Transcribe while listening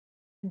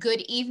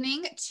Good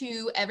evening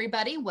to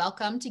everybody.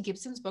 Welcome to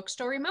Gibson's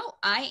Bookstore Remote.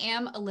 I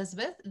am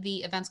Elizabeth, the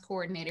events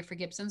coordinator for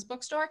Gibson's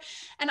Bookstore,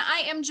 and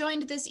I am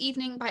joined this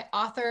evening by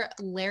author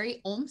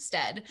Larry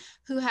Olmsted,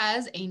 who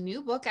has a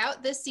new book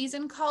out this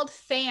season called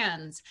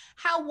Fans: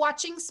 How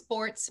Watching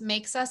Sports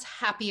Makes Us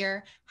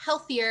Happier,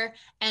 Healthier,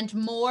 and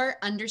More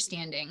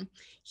Understanding.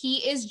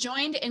 He is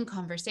joined in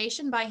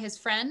conversation by his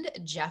friend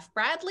Jeff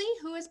Bradley,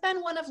 who has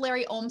been one of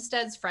Larry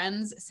Olmsted's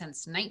friends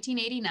since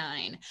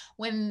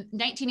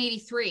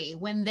 1983,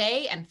 when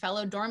they and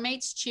fellow dorm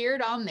mates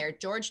cheered on their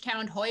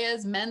Georgetown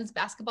Hoyas men's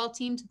basketball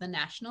team to the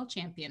national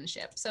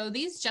championship. So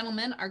these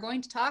gentlemen are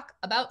going to talk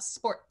about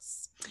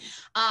sports.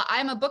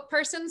 I'm a book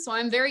person, so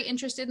I'm very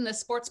interested in the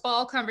sports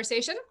ball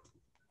conversation.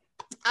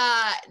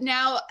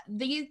 Now,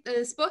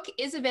 this book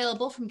is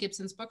available from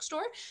Gibson's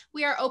Bookstore.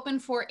 We are open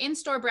for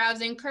in-store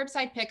browsing,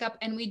 curbside pickup,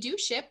 and we do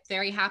ship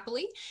very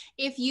happily.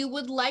 If you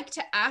would like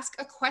to ask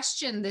a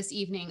question this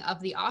evening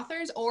of the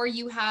authors, or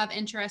you have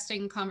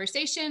interesting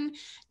conversation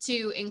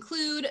to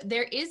include,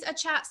 there is a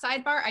chat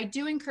sidebar. I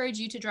do encourage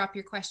you to drop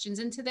your questions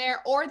into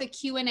there, or the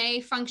Q&A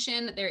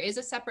function. There is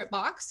a separate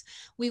box.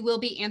 We will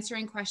be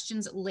answering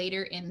questions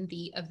later in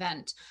the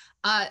event.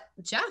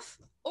 Jeff,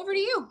 over to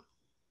you.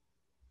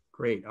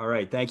 Great. All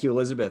right. Thank you,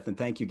 Elizabeth. And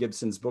thank you,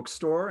 Gibson's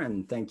Bookstore.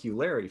 And thank you,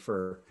 Larry,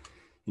 for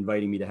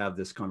inviting me to have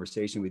this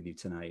conversation with you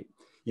tonight.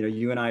 You know,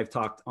 you and I have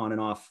talked on and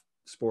off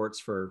sports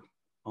for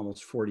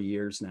almost 40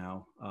 years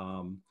now.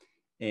 I'm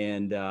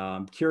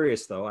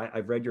curious, though.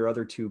 I've read your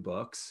other two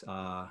books.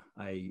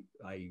 I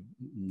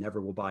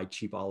never will buy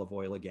cheap olive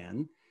oil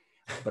again.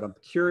 But I'm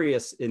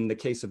curious, in the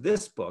case of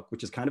this book,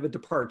 which is kind of a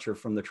departure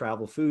from the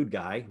travel food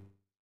guy,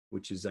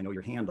 which is, I know,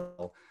 your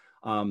handle,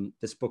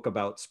 this book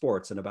about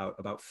sports and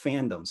about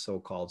fandom,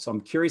 so-called. So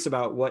I'm curious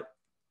about what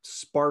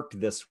sparked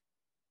this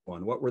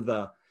one. What were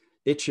the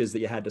itches that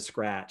you had to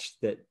scratch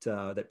that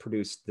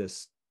produced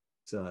this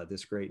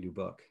great new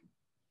book?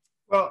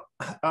 Well,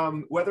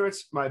 whether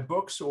it's my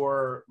books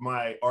or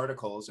my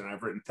articles, and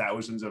I've written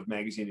thousands of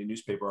magazine and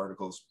newspaper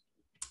articles,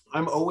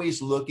 I'm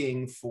always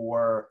looking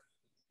for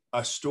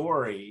a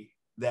story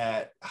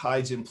that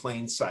hides in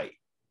plain sight.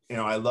 You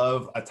know, I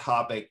love a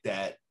topic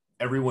that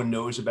everyone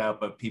knows about,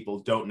 but people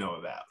don't know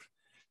about.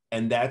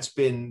 And that's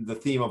been the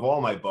theme of all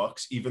my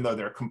books, even though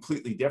they're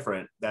completely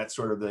different. That's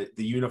sort of the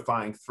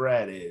unifying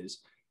thread is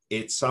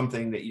it's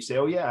something that you say,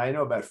 oh yeah, I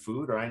know about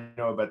food, or I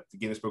know about the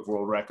Guinness Book of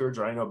World Records,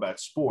 or I know about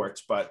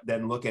sports, but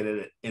then look at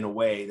it in a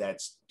way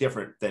that's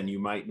different than you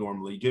might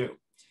normally do.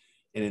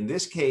 And in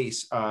this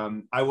case,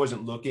 I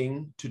wasn't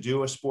looking to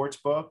do a sports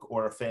book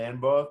or a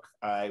fan book.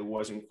 I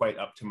wasn't quite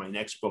up to my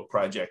next book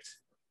project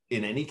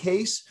in any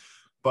case.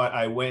 But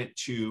I went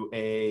to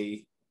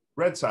a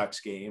Red Sox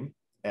game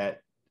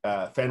at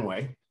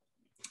Fenway,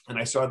 and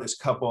I saw this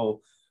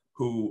couple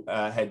who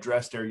had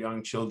dressed their very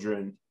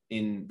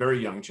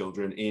young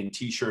children in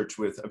T-shirts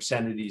with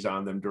obscenities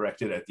on them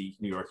directed at the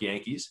New York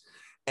Yankees.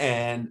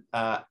 And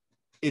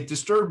it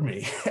disturbed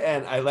me.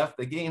 And I left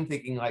the game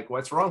thinking, like,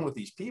 what's wrong with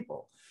these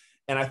people?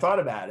 And I thought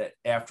about it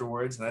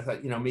afterwards, and I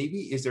thought, you know,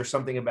 maybe is there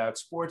something about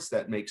sports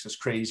that makes us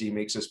crazy,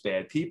 makes us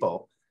bad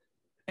people?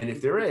 And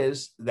if there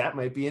is, that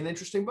might be an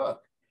interesting book.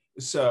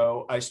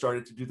 So I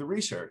started to do the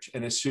research.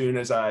 And as soon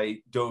as I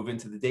dove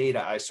into the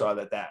data, I saw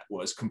that that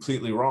was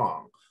completely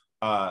wrong,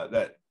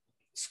 that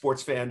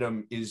sports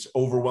fandom is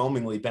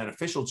overwhelmingly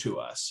beneficial to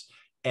us.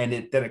 And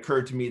it then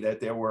occurred to me that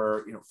there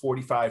were,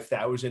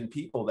 45,000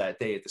 people that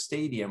day at the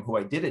stadium who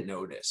I didn't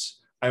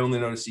notice. I only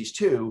noticed these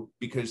two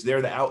because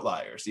they're the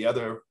outliers. The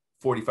other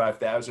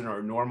 45,000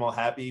 are normal,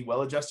 happy,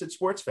 well-adjusted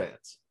sports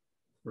fans.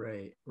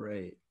 Right.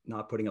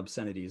 Not putting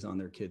obscenities on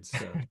their kids'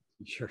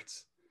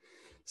 shirts.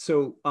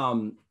 So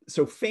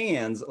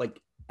fans, like,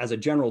 as a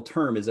general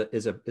term, is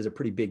a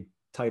pretty big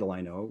title.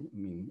 I know. I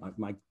mean,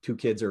 my two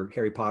kids are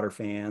Harry Potter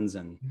fans,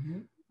 and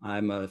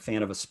I'm a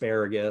fan of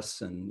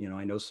asparagus, and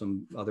I know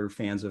some other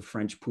fans of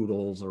French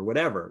poodles or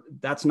whatever.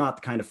 That's not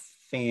the kind of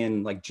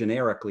fan, like,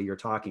 generically you're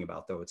talking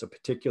about, though. It's a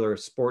particular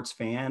sports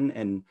fan,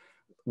 and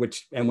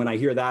when I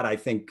hear that, I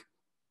think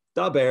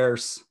the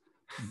Bears.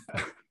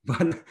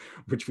 But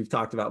which we've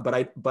talked about,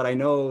 but I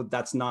know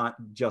that's not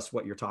just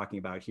what you're talking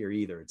about here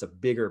either. It's a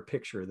bigger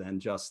picture than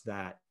just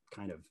that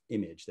kind of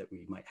image that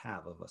we might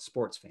have of a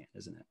sports fan,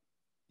 isn't it?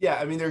 Yeah,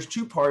 I mean, there's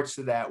two parts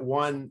to that.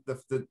 One,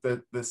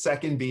 the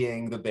second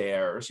being the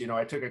Bears.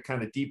 I took a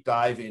kind of deep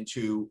dive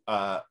into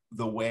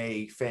the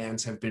way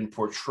fans have been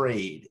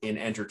portrayed in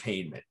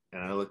entertainment,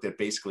 and I looked at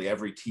basically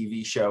every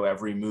TV show,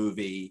 every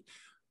movie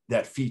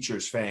that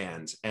features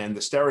fans, and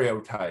the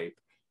stereotype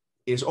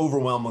is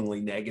overwhelmingly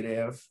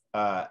negative.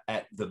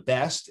 At the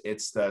best,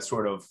 it's the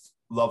sort of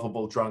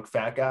lovable drunk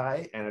fat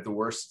guy, and at the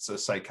worst, it's a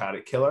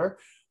psychotic killer.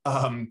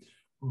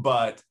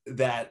 But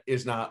that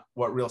is not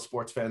what real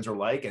sports fans are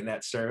like, and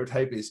that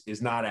stereotype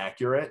is not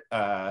accurate.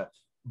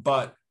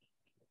 But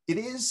it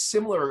is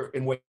similar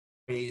in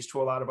ways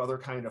to a lot of other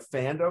kind of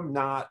fandom,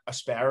 not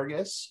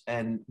asparagus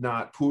and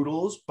not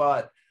poodles,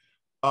 but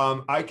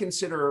I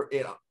consider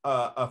it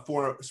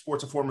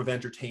sports a form of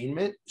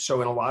entertainment.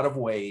 So in a lot of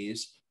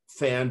ways,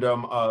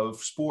 fandom of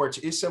sports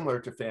is similar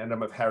to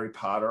fandom of Harry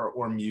Potter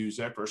or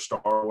music or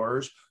Star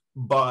Wars,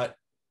 but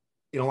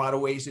in a lot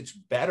of ways it's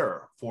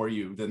better for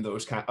you than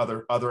those kind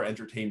of other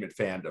entertainment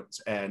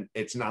fandoms. And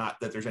it's not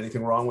that there's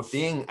anything wrong with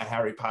being a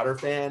Harry Potter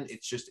fan.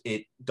 It's just,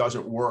 it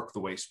doesn't work the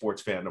way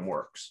sports fandom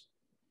works.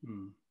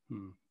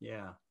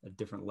 Yeah, a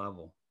different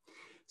level.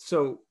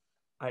 So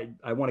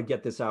I want to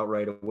get this out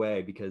right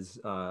away because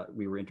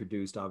we were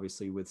introduced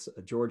obviously with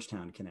a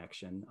Georgetown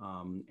connection,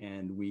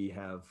 and we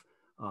have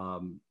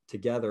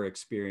together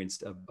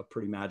experienced a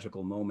pretty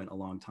magical moment a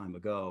long time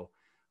ago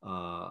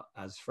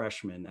as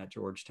freshmen at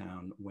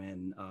Georgetown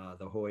when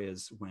the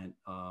Hoyas went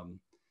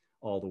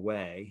all the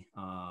way,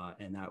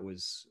 and that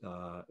was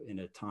in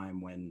a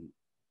time when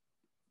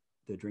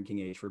the drinking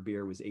age for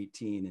beer was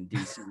 18 in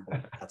DC,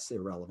 but that's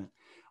irrelevant.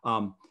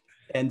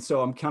 And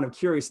so I'm kind of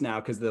curious now,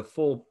 because the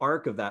full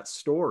arc of that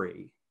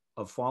story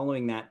of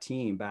following that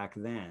team back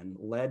then,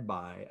 led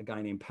by a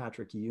guy named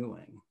Patrick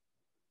Ewing,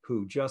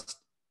 who just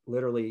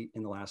literally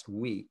in the last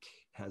week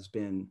has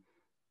been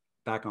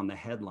back on the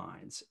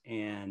headlines.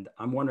 And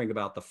I'm wondering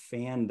about the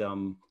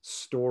fandom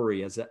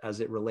story as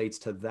it relates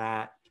to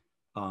that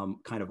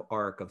kind of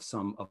arc of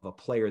a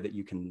player that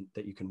you can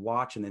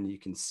watch and then you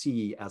can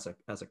see as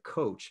a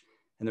coach.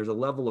 And there's a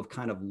level of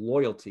kind of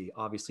loyalty,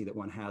 obviously, that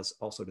one has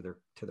also to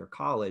their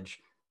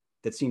college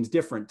that seems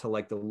different to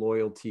like the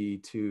loyalty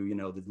to,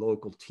 the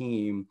local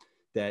team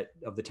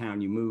of the town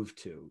you moved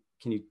to.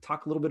 Can you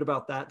talk a little bit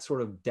about that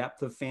sort of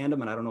depth of fandom?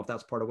 And I don't know if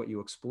that's part of what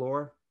you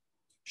explore.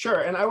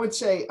 Sure. And I would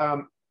say,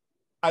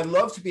 I'd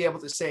love to be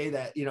able to say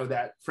that,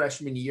 that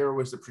freshman year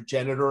was the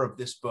progenitor of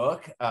this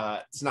book.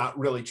 It's not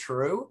really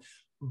true,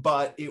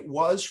 but it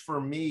was for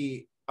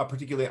me a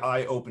particularly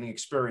eye-opening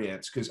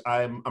experience because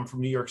I'm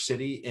from New York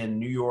City, and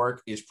New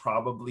York is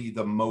probably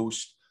the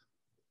most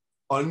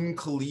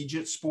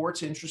uncollegiate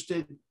sports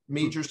interested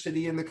major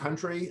city in the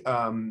country.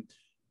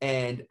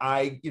 And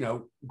I,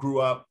 grew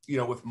up,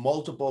 with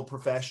multiple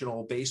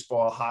professional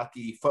baseball,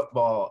 hockey,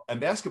 football, and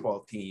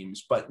basketball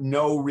teams, but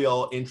no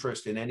real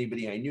interest in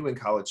anybody I knew in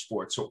college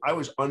sports. So I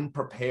was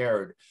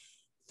unprepared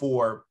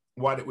for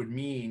what it would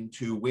mean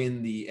to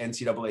win the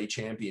NCAA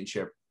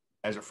championship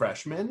as a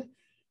freshman.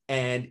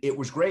 And it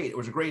was great. It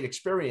was a great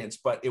experience,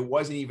 but it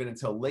wasn't even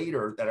until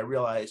later that I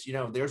realized,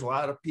 there's a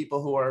lot of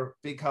people who are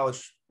big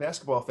college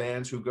basketball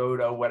fans who go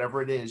to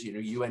whatever it is,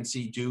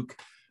 UNC, Duke,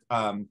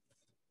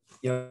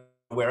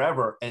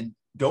 wherever, and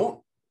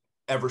don't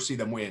ever see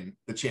them win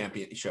the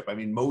championship. I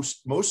mean,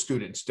 most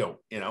students don't,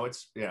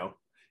 it's,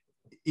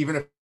 even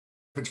if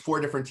it's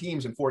 4 different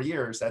teams in 4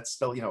 years, that's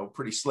still, a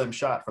pretty slim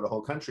shot for the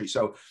whole country.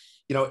 So,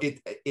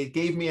 it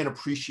gave me an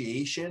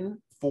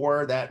appreciation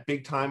for that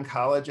big time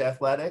college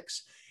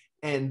athletics.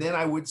 And then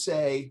I would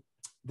say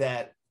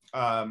that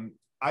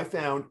I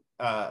found,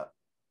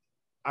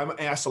 I'm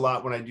asked a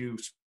lot when I do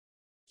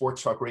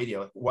sports talk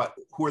radio,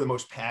 who are the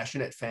most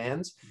passionate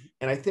fans?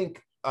 And I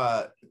think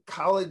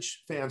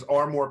college fans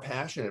are more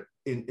passionate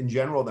in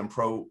general than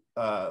pro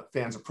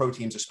fans of pro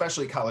teams,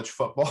 especially college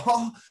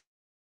football.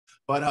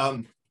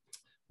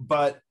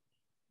 But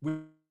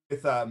with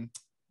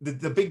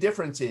the big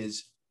difference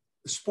is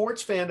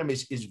sports fandom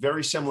is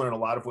very similar in a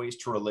lot of ways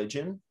to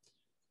religion.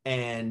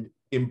 And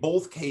in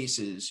both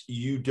cases,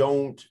 you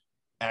don't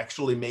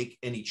actually make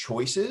any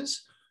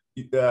choices.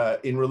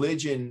 In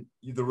religion,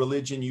 the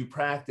religion you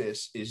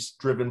practice is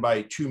driven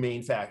by 2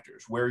 main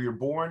factors: where you're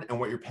born and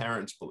what your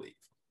parents believe.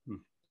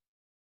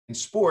 In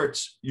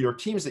sports, your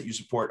teams that you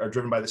support are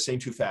driven by the same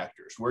 2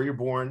 factors: where you're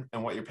born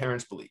and what your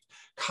parents believe.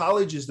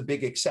 College is the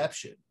big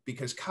exception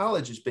because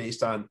college is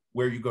based on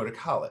where you go to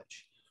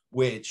college,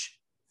 which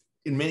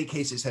in many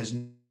cases has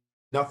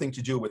nothing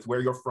to do with where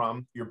you're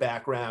from, your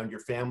background, your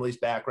family's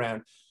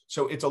background.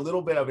 So it's a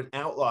little bit of an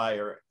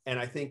outlier. And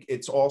I think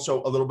it's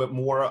also a little bit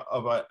more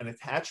of an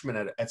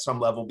attachment at some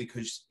level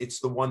because it's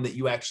the one that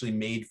you actually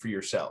made for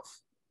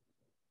yourself.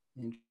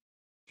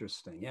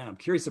 Interesting. Yeah, I'm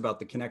curious about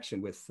the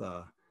connection with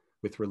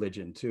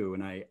religion too.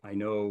 And I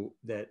know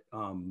that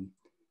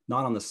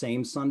not on the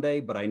same Sunday,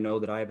 but I know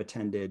that I have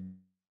attended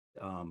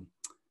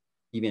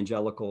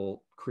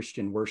evangelical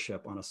Christian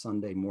worship on a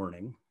Sunday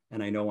morning.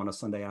 And I know on a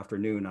Sunday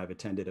afternoon, I've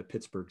attended a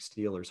Pittsburgh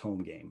Steelers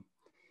home game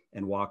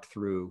and walked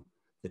through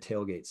the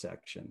tailgate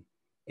section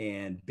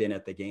and been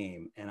at the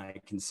game. And I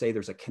can say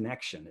there's a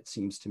connection, it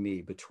seems to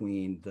me,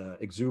 between the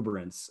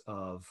exuberance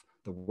of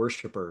the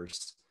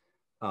worshipers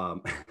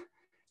in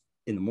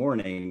the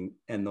morning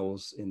and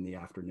those in the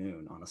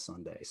afternoon on a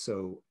Sunday.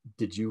 So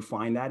did you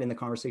find that in the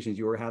conversations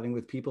you were having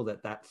with people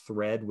that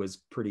thread was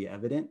pretty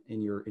evident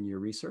in your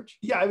research?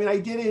 Yeah, I mean, I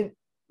didn't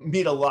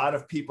meet a lot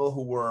of people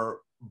who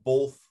were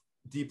both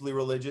deeply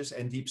religious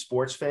and deep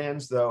sports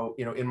fans, though,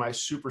 in my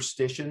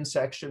superstition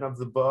section of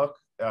the book,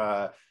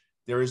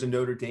 there is a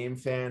Notre Dame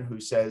fan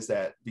who says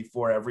that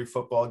before every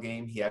football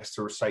game, he has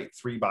to recite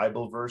 3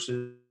 Bible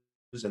verses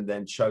and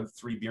then chug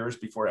 3 beers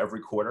before every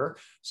quarter.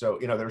 So,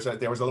 there was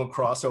a little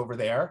crossover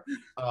there.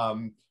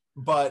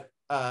 But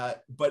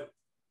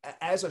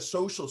as a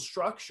social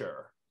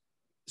structure,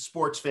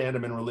 sports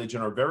fandom and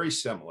religion are very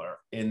similar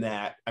in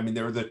that, I mean,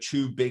 they're the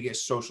two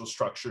biggest social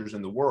structures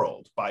in the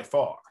world by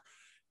far.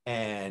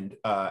 And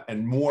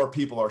more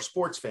people are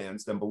sports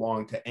fans than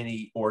belong to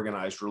any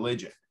organized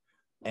religion.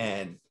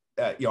 And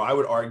I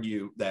would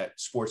argue that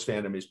sports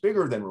fandom is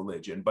bigger than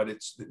religion, but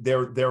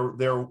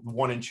they're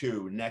one and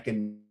two, neck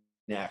and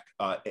neck,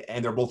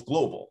 and they're both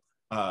global.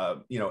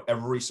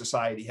 Every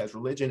society has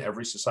religion,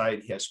 every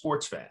society has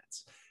sports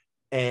fans,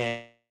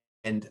 and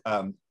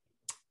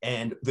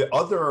the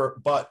other,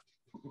 but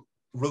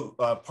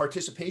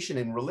participation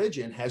in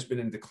religion has been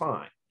in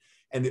decline.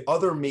 And the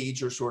other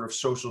major sort of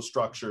social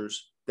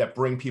structures that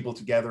bring people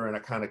together in a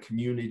kind of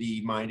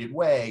community-minded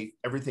way,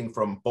 everything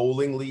from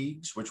bowling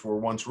leagues, which were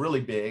once really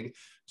big,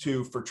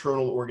 to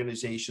fraternal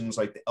organizations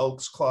like the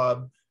Elks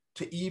Club,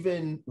 to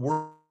even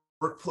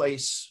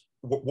workplace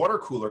water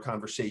cooler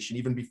conversation,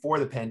 even before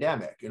the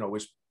pandemic,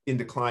 was in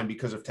decline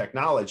because of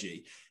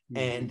technology. Mm-hmm.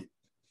 And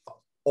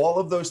all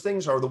of those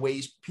things are the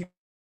ways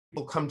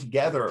people come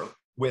together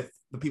with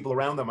the people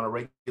around them on a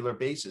regular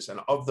basis. And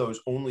of those,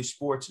 only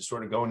sports is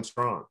sort of going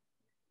strong.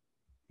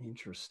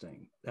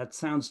 Interesting. That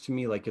sounds to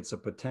me like it's a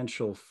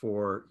potential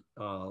for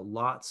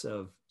lots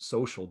of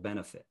social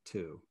benefit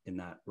too, in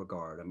that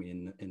regard. I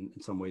mean, in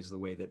some ways, the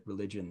way that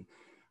religion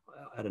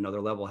at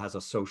another level has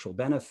a social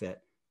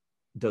benefit,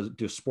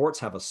 do sports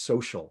have a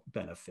social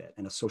benefit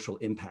and a social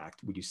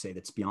impact, would you say,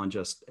 that's beyond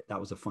just, that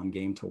was a fun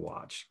game to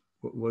watch?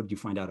 What did you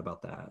find out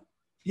about that?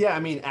 Yeah, I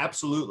mean,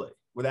 absolutely,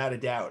 without a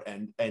doubt.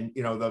 And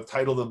the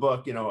title of the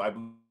book, I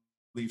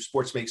believe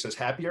sports makes us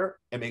happier,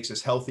 it makes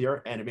us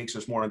healthier, and it makes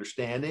us more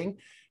understanding.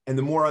 And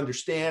the more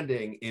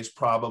understanding is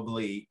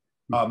probably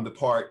the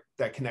part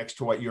that connects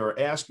to what you're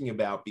asking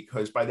about,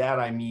 because by that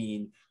I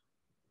mean,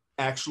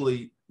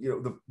 actually,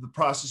 the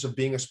process of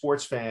being a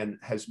sports fan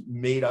has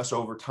made us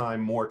over time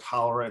more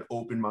tolerant,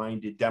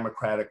 open-minded,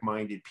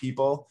 democratic-minded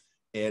people.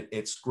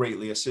 It's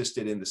greatly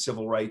assisted in the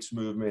civil rights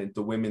movement,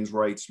 the women's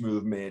rights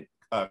movement,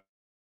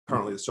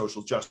 currently the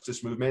social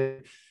justice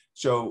movement.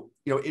 So,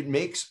 it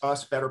makes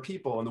us better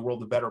people and the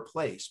world a better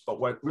place.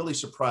 But what really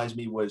surprised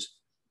me was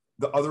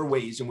the other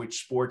ways in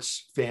which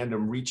sports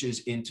fandom reaches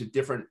into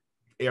different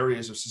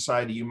areas of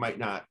society you might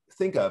not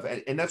think of.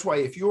 And that's why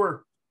if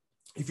you're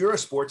a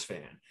sports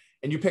fan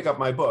and you pick up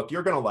my book,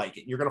 you're going to like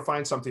it. You're going to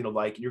find something to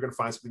like, and you're going to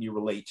find something you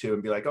relate to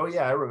and be like, oh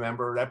yeah, I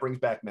remember, that brings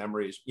back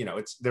memories.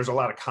 There's a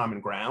lot of common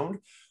ground.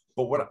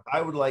 But what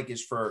I would like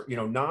is for,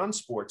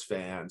 non-sports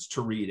fans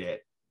to read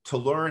it, to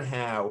learn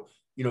how,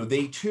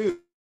 they too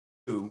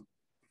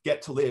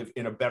get to live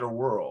in a better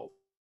world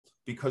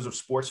because of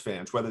sports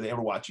fans, whether they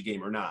ever watch a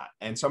game or not.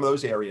 And some of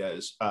those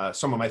areas,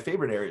 some of my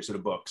favorite areas of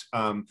the books,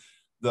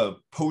 the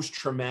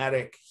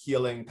post-traumatic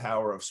healing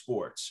power of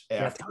sports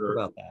after talk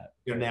about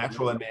that.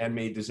 Natural and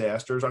man-made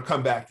disasters. I'll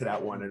come back to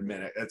that one in a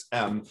minute. It's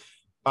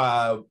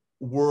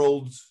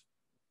world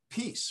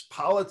peace,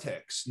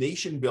 politics,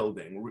 nation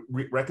building,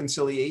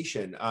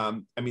 reconciliation.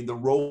 The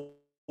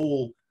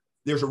role,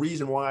 there's a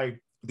reason why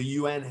the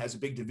UN has a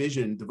big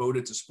division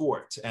devoted to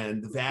sports,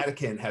 and the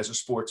Vatican has a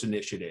sports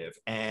initiative.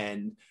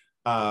 And,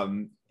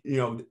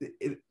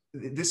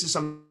 this is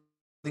something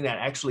that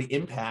actually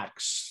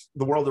impacts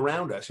the world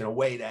around us in a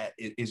way that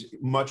is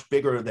much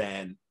bigger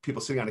than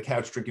people sitting on a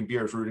couch drinking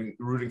beers,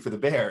 rooting for the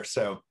Bears.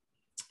 So,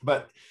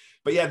 but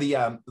yeah,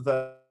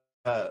 the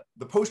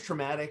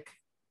post-traumatic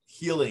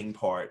healing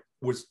part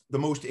was the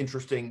most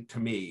interesting to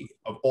me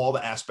of all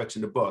the aspects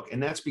in the book.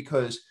 And that's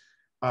because,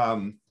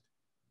 I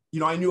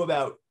knew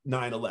about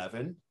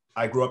 9/11.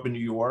 I grew up in New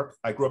York.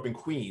 I grew up in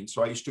Queens.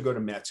 So I used to go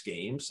to Mets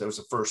games. That was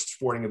the first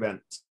sporting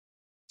event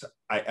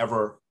I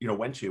ever,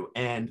 went to.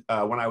 And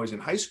when I was in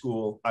high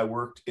school, I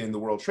worked in the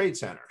World Trade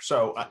Center.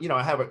 So,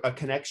 I have a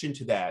connection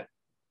to that.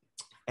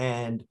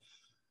 And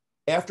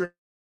after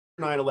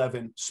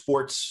 9/11,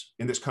 sports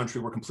in this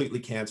country were completely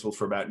canceled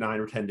for about 9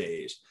 or 10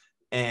 days.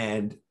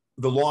 And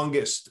the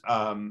longest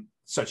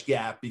such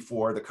gap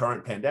before the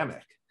current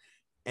pandemic.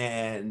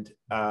 And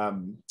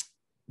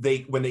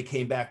when they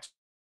came back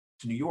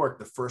to New York,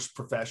 the first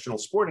professional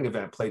sporting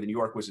event played in New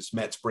York was this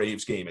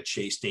Mets-Braves game at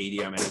Shea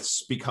Stadium, and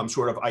it's become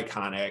sort of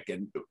iconic.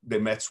 And the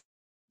Mets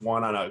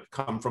won on a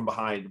come from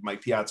behind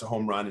Mike Piazza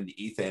home run in the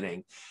 8th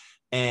inning.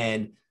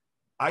 And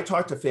I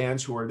talked to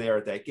fans who were there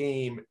at that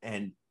game,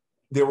 and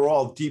they were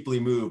all deeply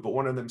moved. But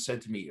one of them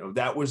said to me,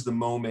 that was the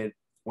moment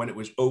when it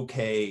was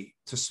okay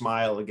to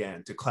smile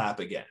again, to clap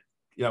again,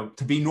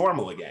 to be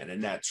normal again.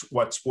 And that's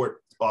what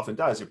sport often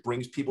does. It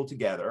brings people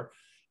together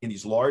in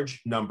these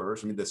large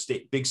numbers. I mean,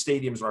 the big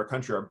stadiums in our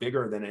country are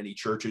bigger than any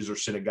churches or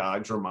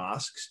synagogues or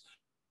mosques,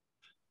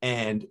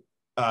 and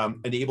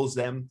enables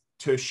them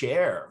to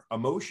share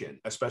emotion,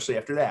 especially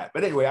after that.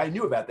 But anyway, I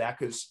knew about that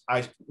because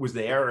I was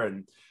there,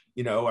 and,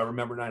 I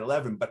remember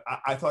 9/11, but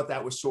I thought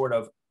that was sort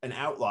of an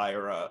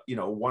outlier,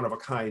 one of a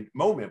kind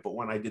moment. But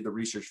when I did the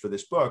research for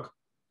this book,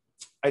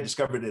 I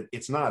discovered that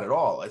it's not at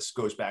all. It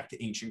goes back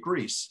to ancient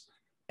Greece.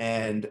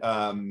 And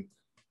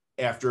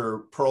after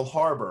Pearl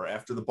Harbor,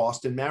 after the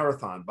Boston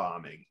Marathon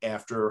bombing,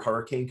 after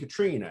Hurricane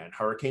Katrina and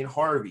Hurricane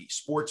Harvey,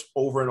 sports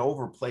over and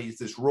over plays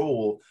this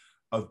role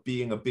of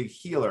being a big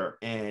healer.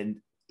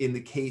 And in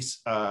the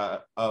case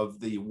of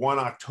the 1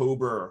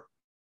 October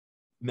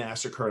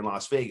massacre in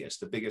Las Vegas,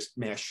 the biggest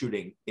mass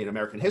shooting in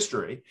American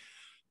history,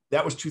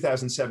 that was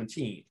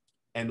 2017.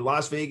 And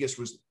Las Vegas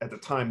was at the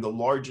time the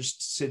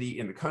largest city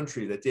in the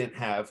country that didn't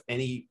have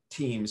any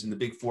teams in the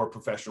big four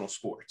professional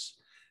sports.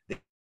 They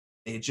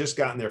had just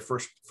gotten their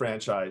first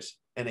franchise,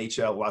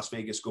 NHL, Las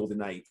Vegas Golden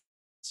Knights.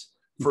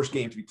 First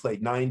game to be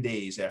played 9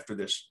 days after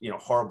this,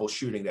 horrible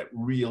shooting that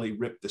really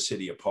ripped the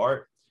city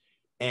apart.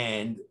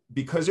 And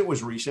because it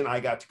was recent, I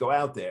got to go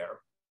out there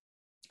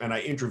and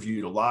I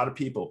interviewed a lot of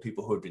people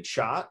who had been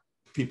shot,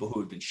 people who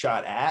had been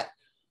shot at,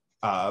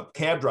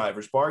 cab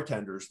drivers,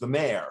 bartenders, the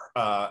mayor,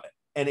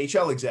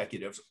 NHL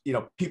executives,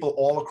 people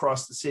all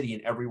across the city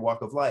in every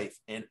walk of life.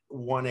 And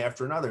one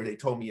after another, they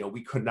told me,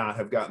 we could not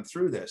have gotten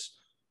through this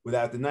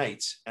without the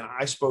Knights. And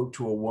I spoke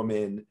to a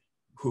woman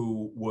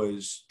who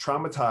was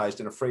traumatized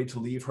and afraid to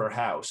leave her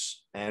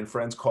house. And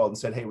friends called and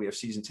said, hey, we have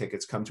season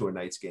tickets, come to a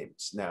Knights game.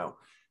 No.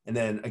 And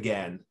then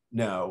again,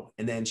 no.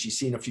 And then she's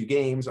seen a few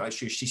games.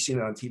 She's seen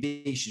it on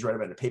TV. She's read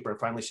about it in the paper. And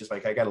finally, she's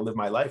like, I got to live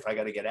my life. I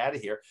got to get out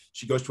of here.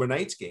 She goes to a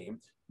Knights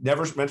game,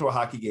 never been to a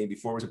hockey game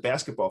before, was a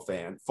basketball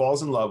fan,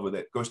 falls in love with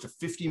it, goes to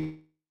 50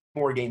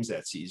 more games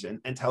that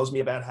season, and tells me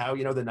about how,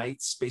 the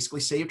Knights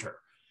basically saved her.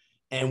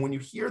 And when you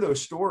hear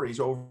those stories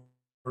over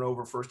and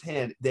over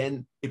firsthand,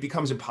 then it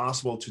becomes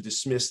impossible to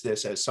dismiss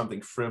this as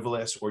something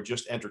frivolous or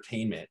just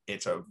entertainment.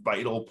 It's a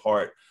vital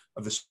part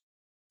of the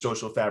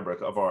social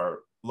fabric of our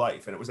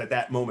life. And it was at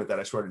that moment that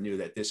I sort of knew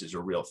that this is a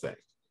real thing.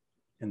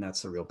 And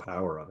that's the real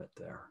power of it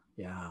there.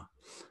 Yeah.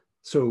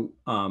 So,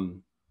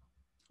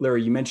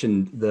 Larry, you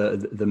mentioned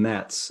the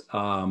Mets,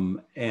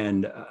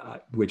 and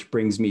which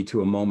brings me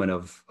to a moment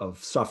of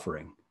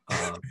suffering,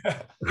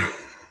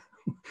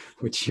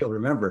 which you'll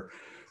remember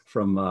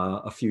from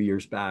a few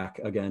years back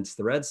against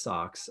the Red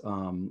Sox,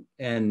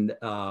 and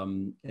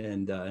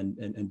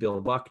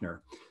Bill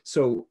Buckner.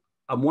 So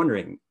I'm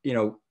wondering,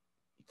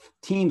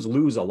 teams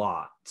lose a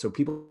lot, so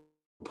people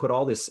put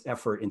all this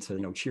effort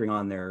into cheering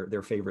on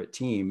their favorite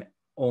team,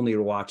 only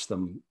to watch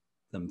them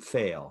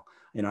fail.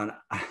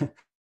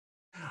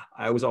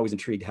 I was always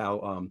intrigued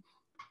how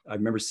I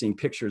remember seeing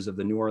pictures of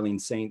the New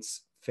Orleans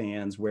Saints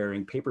fans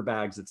wearing paper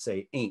bags that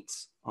say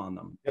 "Aints" on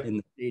them in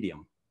the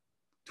stadium,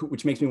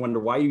 which makes me wonder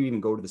why you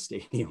even go to the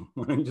stadium.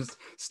 Why don't you just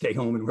stay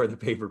home and wear the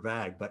paper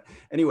bag? But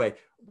anyway,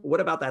 what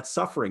about that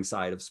suffering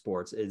side of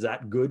sports? Is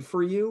that good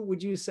for you,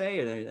 would you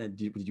say? And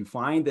did you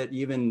find that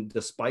even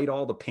despite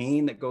all the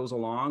pain that goes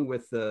along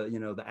with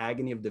the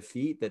agony of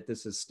defeat, that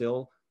this is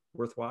still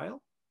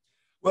worthwhile?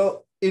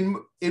 Well,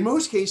 in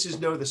most cases,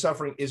 no, the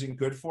suffering isn't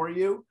good for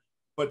you.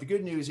 But the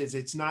good news is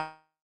it's not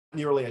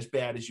nearly as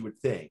bad as you would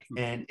think.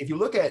 And if you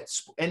look at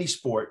any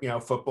sport,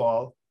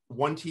 football,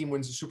 one team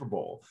wins the Super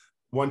Bowl,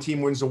 one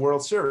team wins the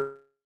World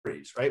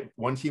Series, right?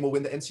 One team will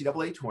win the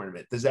NCAA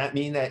tournament. Does that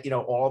mean that,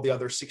 all the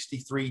other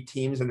 63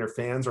 teams and their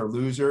fans are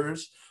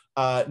losers?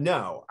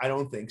 No, I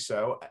don't think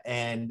so.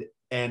 And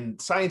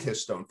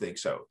scientists don't think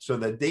so. So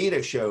the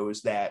data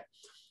shows that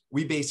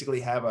we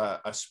basically have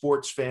a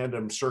sports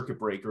fandom circuit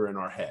breaker in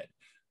our head,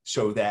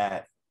 so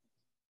that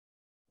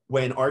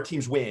when our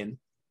teams win,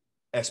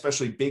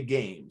 especially big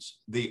games,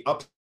 the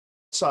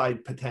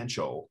upside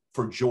potential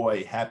for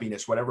joy,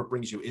 happiness, whatever it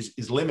brings you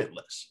is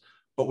limitless.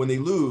 But when they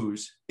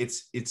lose,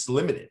 it's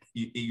limited.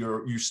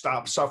 You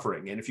stop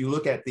suffering. And if you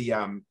look at the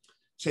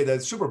say the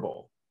Super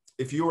Bowl,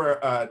 if you were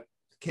a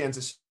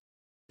Kansas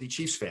City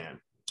Chiefs fan,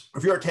 or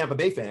if you're a Tampa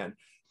Bay fan,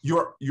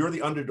 you're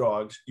the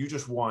underdogs. You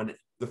just won.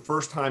 The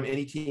first time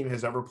any team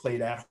has ever played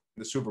at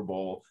the Super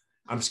Bowl,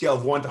 on a scale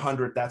of 1 to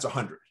 100, that's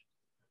 100.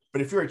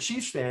 But if you're a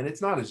Chiefs fan,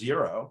 it's not a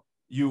 0.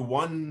 You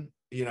won,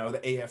 the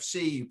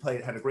AFC. You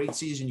had a great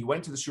season. You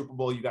went to the Super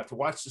Bowl. You got to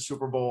watch the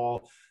Super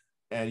Bowl,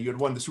 and you had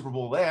won the Super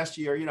Bowl last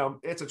year.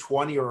 It's a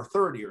 20 or a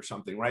 30 or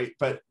something, right?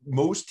 But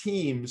most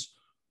teams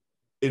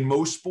in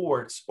most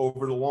sports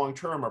over the long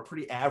term are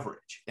pretty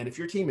average. And if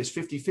your team is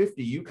 50-50,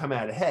 you come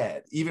out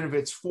ahead. Even if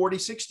it's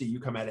 40-60, you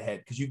come out ahead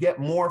because you get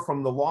more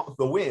from the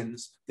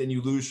wins than you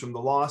lose from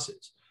the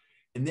losses.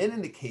 And then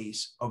in the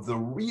case of the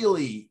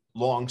really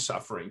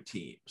long-suffering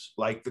teams,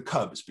 like the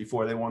Cubs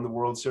before they won the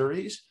World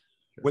Series,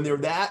 when they're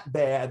that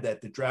bad,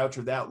 that the droughts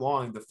are that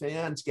long, the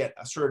fans get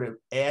a sort of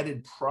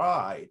added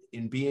pride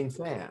in being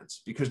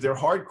fans because they're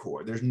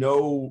hardcore. There's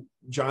no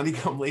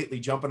Johnny-come-lately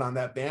jumping on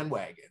that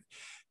bandwagon.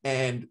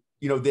 And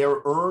they're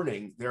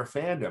earning their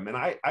fandom. And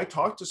I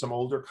talked to some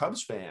older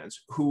Cubs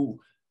fans who,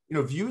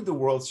 viewed the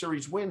World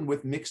Series win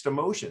with mixed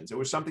emotions. It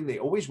was something they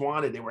always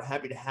wanted. They were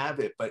happy to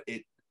have it, but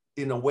it,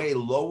 in a way,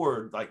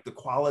 lowered like the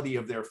quality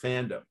of their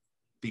fandom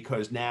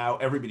because now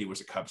everybody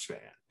was a Cubs fan.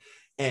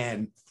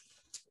 And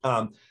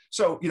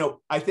so,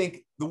 I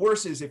think the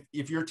worst is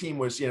if your team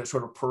was,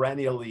 sort of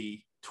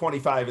perennially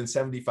 25 and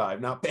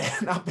 75, not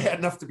bad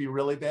enough to be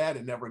really bad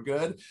and never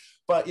good.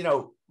 But,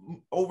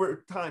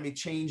 over time it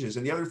changes.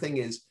 And the other thing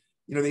is,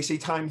 they say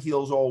time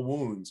heals all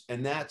wounds.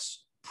 And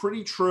that's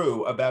pretty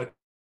true about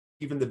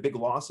even the big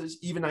losses.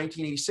 Even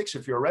 1986,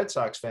 if you're a Red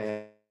Sox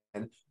fan,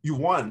 you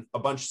won a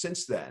bunch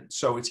since then.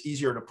 So it's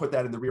easier to put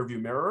that in the rearview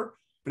mirror.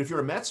 But if you're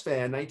a Mets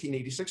fan,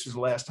 1986 was the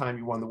last time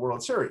you won the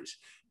World Series.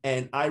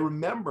 And I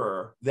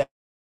remember that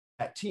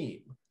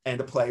team and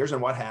the players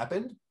and what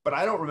happened, but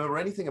I don't remember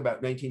anything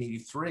about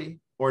 1983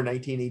 or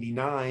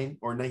 1989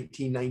 or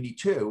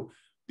 1992,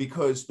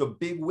 because the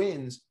big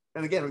wins,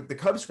 and again, the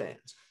Cubs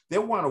fans, they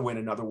want to win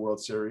another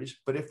World Series,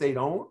 but if they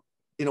don't,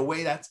 in a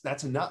way,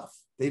 that's enough.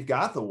 They've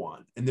got the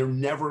one, and they're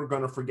never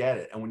going to forget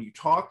it. And when you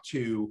talk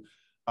to,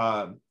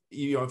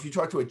 if you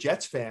talk to a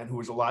Jets fan who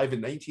was alive in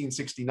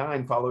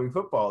 1969 following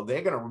football,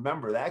 they're going to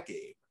remember that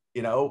game,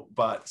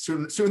 but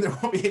soon there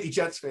won't be any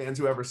Jets fans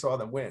who ever saw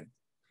them win.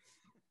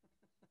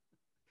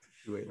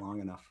 You wait long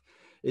enough.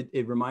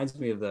 It reminds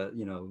me of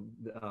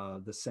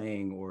the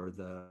saying or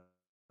the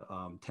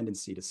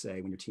tendency to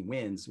say, when your team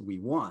wins, we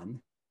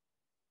won.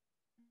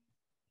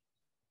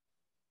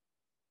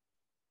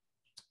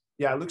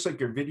 Yeah, it looks like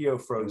your video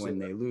froze. And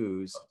when they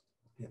lose,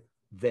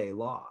 they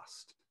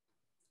lost.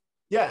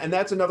 Yeah, and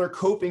that's another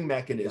coping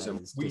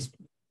mechanism. Sorry,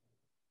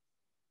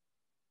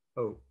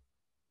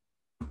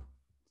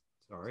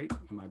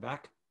 am I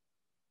back?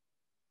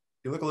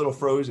 You look a little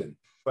frozen,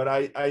 but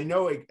I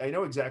know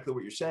exactly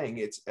what you're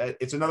saying.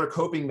 It's another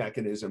coping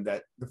mechanism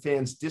that the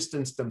fans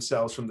distance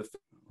themselves from the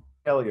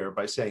failure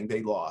by saying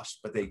they lost,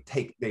 but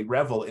they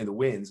revel in the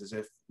wins as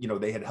if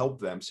they had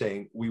helped them,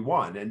 saying we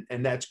won,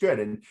 and that's good.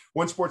 And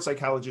one sports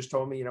psychologist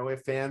told me,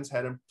 if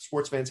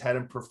sports fans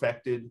hadn't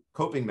perfected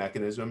coping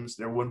mechanisms,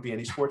 there wouldn't be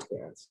any sports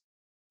fans.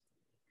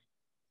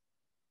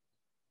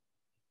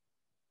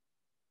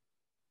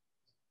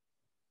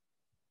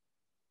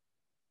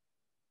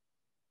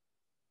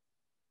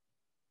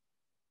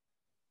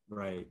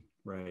 Right.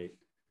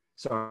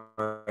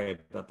 Sorry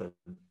about the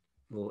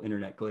little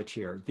internet glitch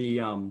here.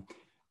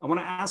 I want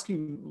to ask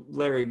you,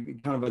 Larry,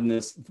 kind of in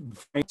this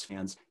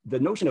fans, the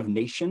notion of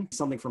nation is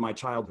something from my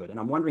childhood. And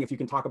I'm wondering if you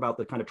can talk about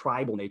the kind of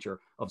tribal nature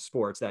of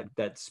sports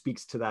that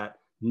speaks to that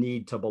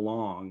need to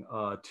belong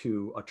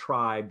to a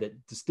tribe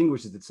that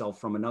distinguishes itself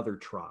from another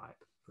tribe,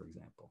 for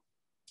example.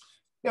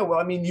 Yeah, well,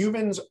 I mean,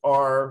 humans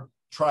are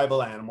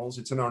tribal animals.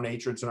 It's in our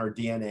nature, it's in our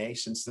DNA.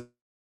 Since the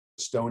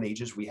Stone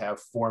Ages, we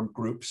have formed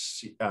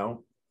groups,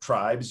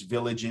 tribes,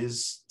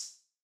 villages,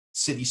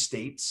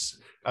 city-states,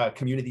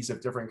 communities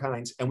of different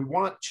kinds, and we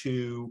want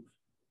to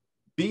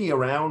be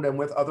around and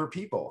with other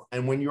people.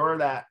 And when you're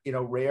that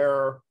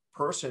rare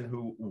person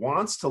who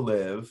wants to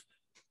live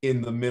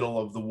in the middle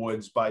of the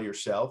woods by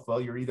yourself,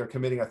 well, you're either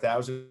committing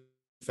 1,000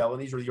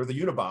 felonies or you're the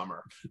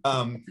Unabomber.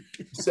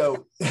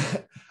 So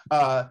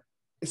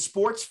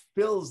sports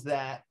fills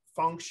that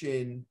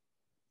function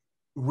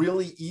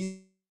really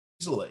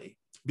easily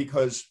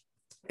because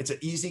it's an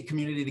easy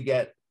community to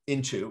get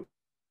into,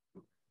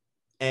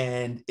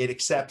 and it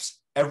accepts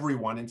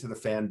everyone into the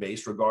fan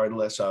base,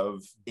 regardless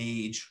of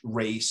age,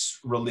 race,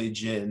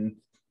 religion,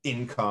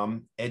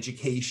 income,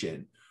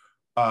 education.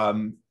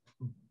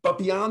 But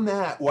beyond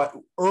that, what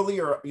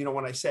earlier,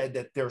 when I said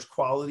that there's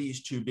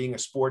qualities to being a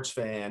sports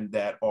fan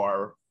that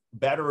are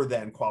better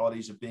than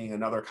qualities of being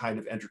another kind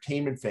of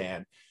entertainment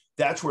fan,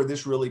 that's where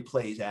this really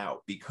plays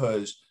out.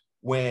 Because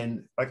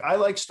I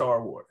like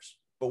Star Wars,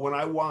 but when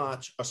I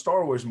watch a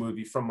Star Wars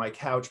movie from my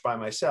couch by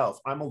myself,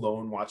 I'm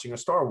alone watching a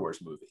Star Wars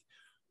movie.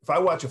 If I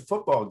watch a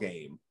football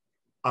game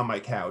on my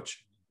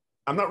couch,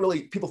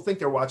 people think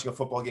they're watching a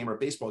football game or a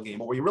baseball game,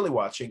 but what you're really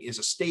watching is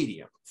a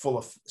stadium full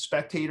of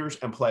spectators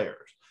and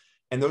players.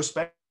 And those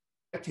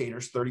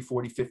spectators, 30,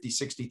 40, 50,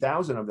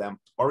 60,000 of them,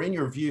 are in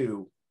your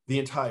view the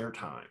entire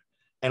time.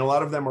 And a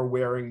lot of them are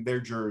wearing their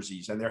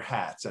jerseys and their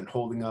hats and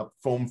holding up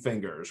foam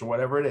fingers or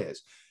whatever it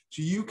is.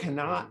 So you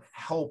cannot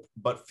help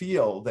but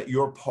feel that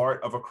you're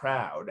part of a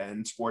crowd.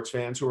 And sports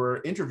fans who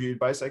are interviewed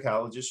by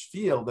psychologists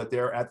feel that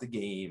they're at the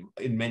game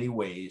in many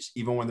ways,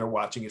 even when they're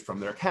watching it from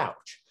their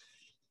couch.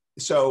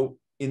 So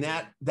in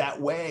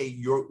that way,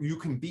 you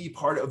can be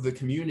part of the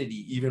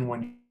community even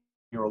when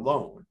you're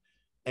alone.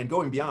 And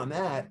going beyond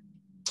that,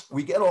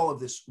 we get all of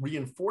this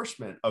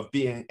reinforcement of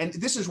being, and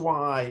this is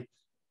why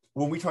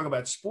when we talk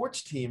about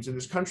sports teams in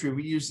this country,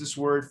 we use this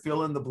word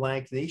fill in the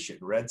blank nation,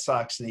 Red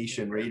Sox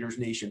nation, Raiders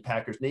nation,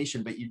 Packers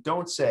nation, but you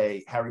don't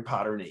say Harry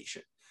Potter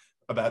nation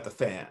about the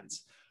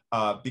fans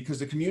because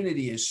the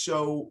community is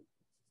so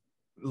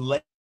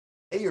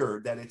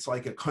layered that it's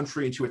like a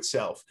country into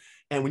itself.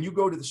 And when you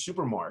go to the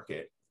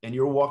supermarket and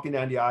you're walking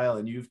down the aisle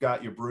and you've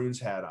got your Bruins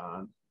hat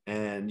on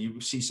and you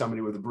see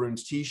somebody with a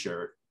Bruins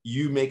t-shirt,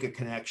 you make a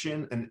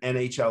connection. An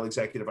NHL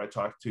executive I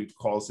talked to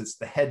calls this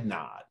the head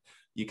nod.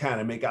 You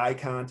kind of make eye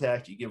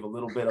contact, you give a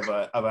little bit of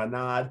a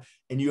nod,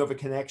 and you have a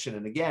connection.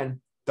 And again,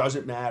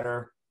 doesn't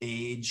matter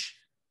age,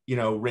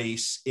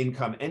 race,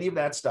 income, any of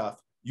that stuff.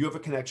 You have a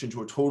connection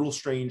to a total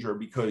stranger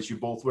because you're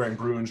both wearing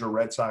Bruins or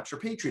Red Sox or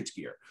Patriots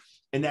gear.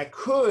 And that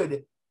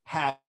could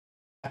happen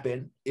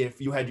if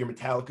you had your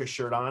Metallica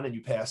shirt on and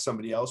you pass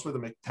somebody else with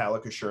a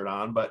Metallica shirt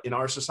on. But in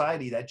our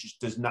society, that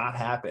just does not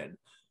happen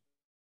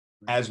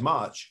as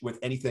much with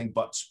anything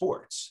but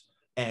sports.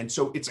 And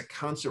so it's a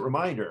constant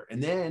reminder.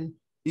 And then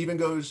even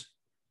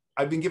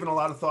I've been given a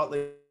lot of thought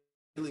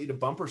lately to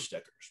bumper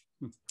stickers,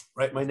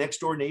 right? My next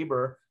door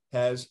neighbor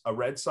has a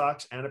Red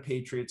Sox and a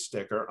Patriots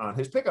sticker on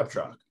his pickup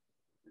truck.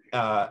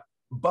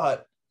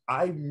 But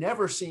I've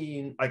never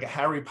seen like a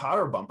Harry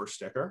Potter bumper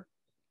sticker.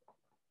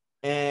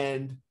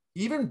 And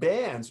even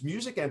bands,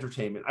 music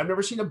entertainment, I've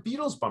never seen a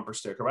Beatles bumper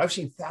sticker. I've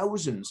seen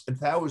thousands and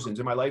thousands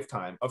in my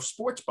lifetime of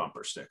sports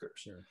bumper stickers.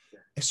 Sure.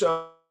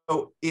 So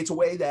it's a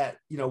way that,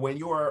 you know, when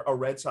you're a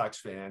Red Sox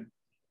fan,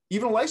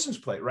 even a license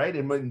plate, right?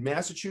 And in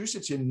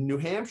Massachusetts, in New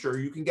Hampshire,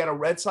 you can get a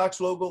Red Sox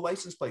logo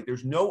license plate.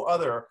 There's no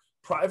other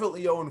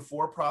privately owned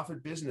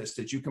for-profit business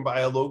that you can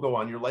buy a logo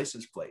on your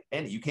license plate.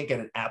 And you can't get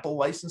an Apple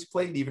license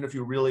plate, even if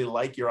you really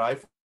like your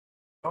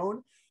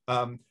iPhone.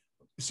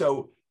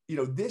 So, you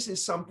know, this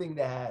is something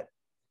that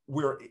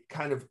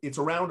it's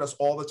around us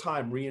all the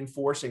time,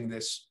 reinforcing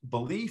this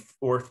belief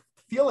or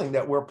feeling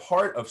that we're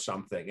part of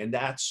something. And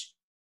that's,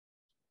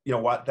 you know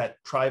what, it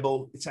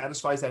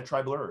satisfies that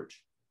tribal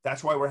urge.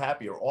 That's why we're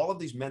happier. All of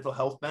these mental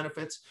health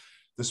benefits,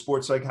 the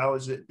sports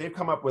psychologists, they've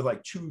come up with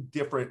like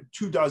 24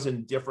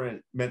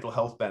 different mental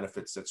health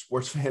benefits that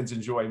sports fans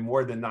enjoy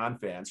more than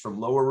non-fans, from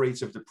lower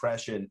rates of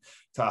depression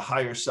to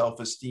higher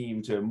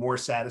self-esteem to more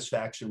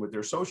satisfaction with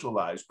their social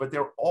lives. But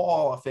they're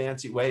all a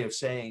fancy way of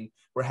saying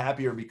we're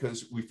happier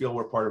because we feel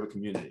we're part of a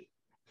community.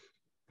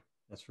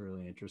 That's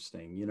really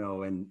interesting, you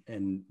know,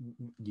 and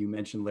you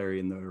mentioned, Larry,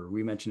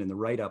 we mentioned in the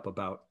write-up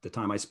about the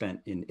time I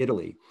spent in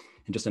Italy,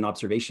 and just an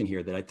observation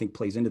here that I think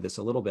plays into this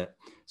a little bit.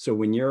 So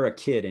when you're a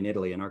kid in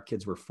Italy, and our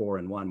kids were 4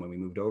 and 1 when we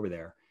moved over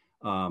there,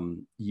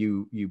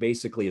 you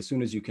basically, as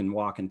soon as you can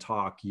walk and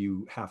talk,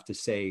 you have to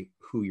say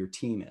who your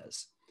team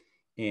is.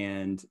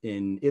 And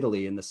in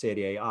Italy, in the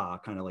Serie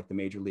A, kind of like the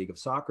major league of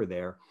soccer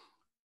there,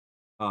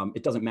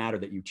 it doesn't matter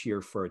that you cheer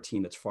for a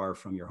team that's far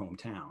from your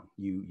hometown.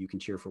 You can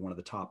cheer for one of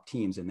the top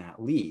teams in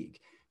that league.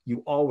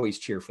 You always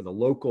cheer for the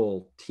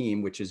local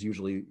team, which is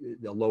usually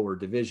the lower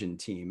division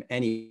team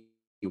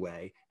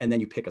anyway. And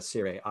then you pick a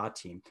Serie A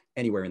team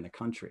anywhere in the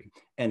country.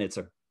 And it's,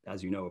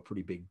 as you know, a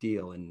pretty big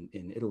deal in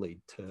Italy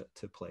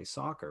to play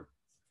soccer.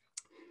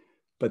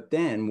 But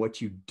then what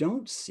you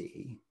don't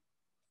see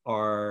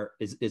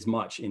is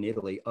much in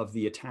Italy of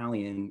the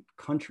Italian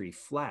country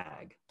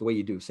flag, the way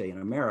you do, say,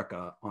 in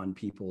America, on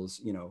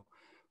people's, you know,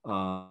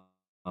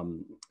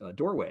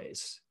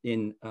 doorways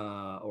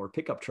or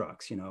pickup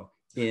trucks. You know,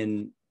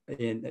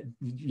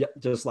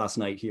 just last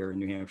night here in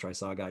New Hampshire, I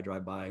saw a guy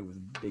drive by with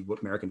a big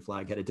American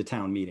flag, headed to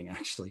town meeting,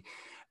 actually.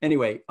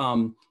 Anyway,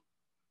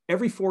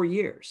 every 4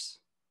 years,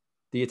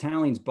 the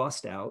Italians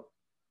bust out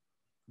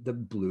the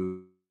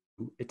blue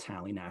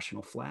Italian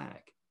national flag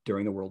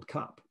during the World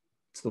Cup.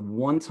 It's the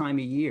one time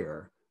a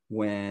year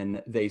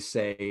when they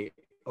say,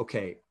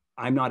 okay,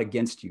 I'm not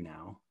against you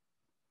now.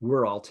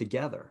 We're all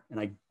together. And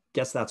I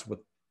guess that's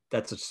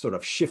a sort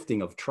of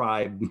shifting of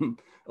tribe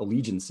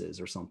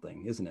allegiances or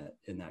something, isn't it,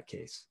 in that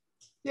case?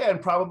 Yeah,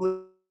 and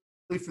probably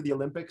for the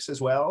Olympics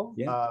as well.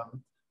 Yeah.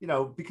 You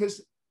know,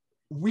 because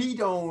we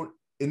don't,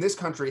 in this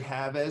country,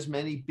 have as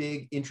many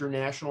big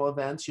international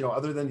events, you know,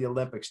 other than the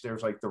Olympics.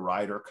 There's like the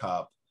Ryder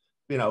Cup,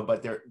 you know,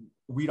 but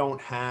we don't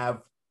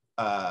have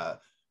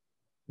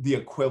the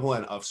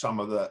equivalent of some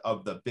of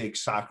the big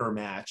soccer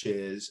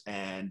matches.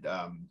 And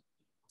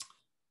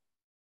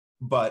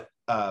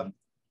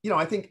you know,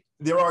 I think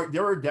there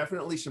are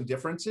definitely some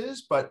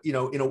differences, but you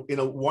know, in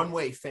a one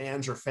way,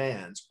 fans are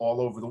fans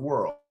all over the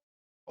world.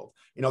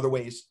 In other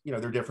ways, you know,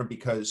 they're different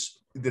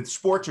because the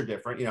sports are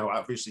different. You know,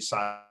 obviously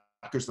soccer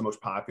is the most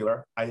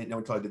popular. I didn't know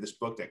until I did this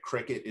book that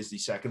cricket is the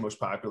second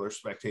most popular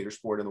spectator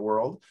sport in the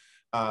world.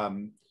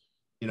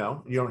 You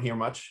know, you don't hear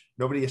much.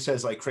 Nobody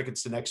says like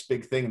cricket's the next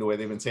big thing the way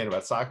they've been saying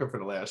about soccer for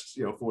the last,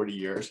 you know, 40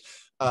 years.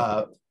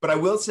 But I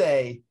will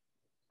say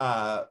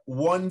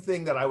one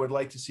thing that I would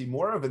like to see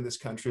more of in this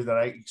country that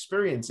I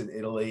experienced in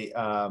Italy.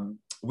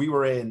 We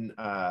were in,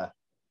 I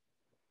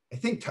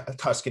think,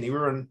 Tuscany. We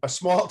were in a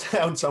small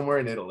town somewhere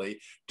in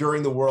Italy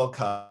during the World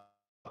Cup,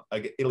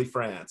 like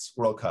Italy-France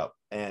World Cup.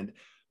 And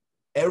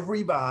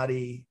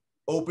everybody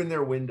opened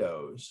their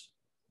windows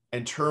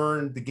and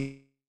turned the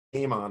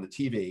game on the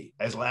TV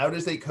as loud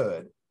as they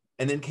could,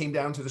 and then came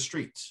down to the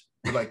streets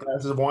with like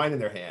glasses of wine in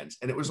their hands.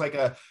 And it was like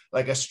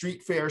a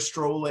street fair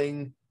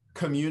strolling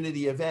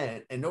community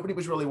event, and nobody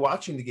was really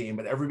watching the game,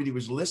 but everybody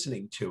was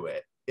listening to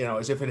it, you know,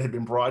 as if it had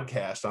been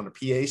broadcast on a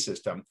PA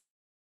system.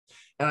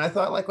 And I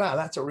thought, like, wow,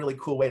 that's a really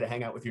cool way to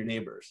hang out with your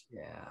neighbors.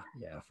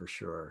 Yeah, for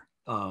sure.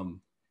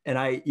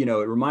 And you know,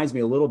 it reminds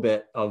me a little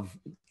bit of,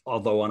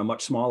 although on a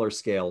much smaller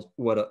scale,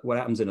 what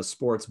happens in a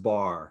sports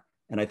bar.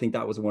 And I think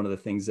that was one of the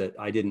things that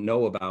I didn't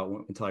know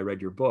about until I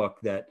read your book,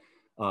 that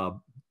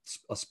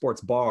a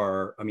sports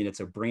bar, I mean, it's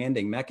a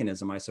branding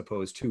mechanism, I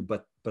suppose, too,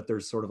 but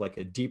there's sort of like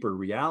a deeper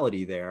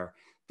reality there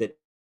that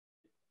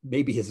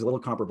maybe is a little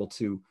comparable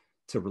to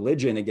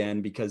religion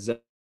again, because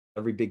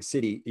every big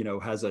city, you know,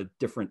 has a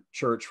different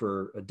church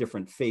for a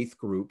different faith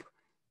group,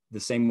 the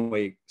same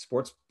way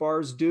sports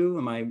bars do.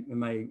 Am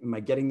I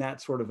getting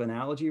that sort of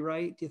analogy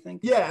right, do you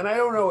think? Yeah, and I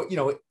don't know, you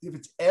know, if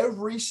it's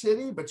every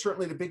city, but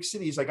certainly the big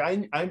cities. Like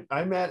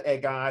I met a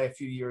guy a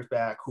few years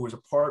back who was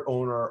a part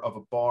owner of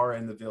a bar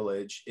in the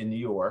Village in New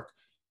York,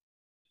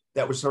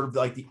 that was sort of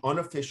like the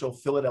unofficial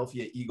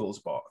Philadelphia Eagles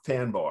bar,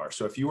 fan bar.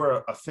 So if you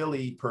were a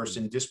Philly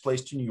person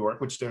displaced to New York,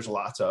 which there's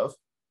lots of,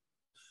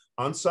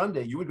 on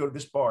Sunday, you would go to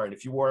this bar, and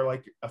if you wore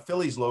like a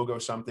Phillies logo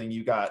something,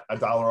 you got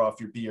 $1 off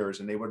your beers,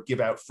 and they would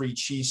give out free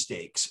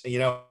cheesesteaks,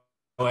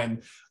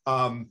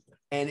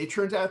 and it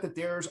turns out that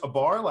there's a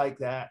bar like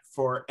that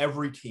for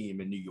every team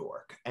in New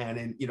York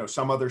and in,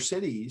 some other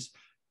cities.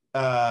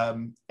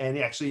 And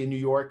actually in New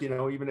York,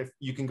 even if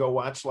you can go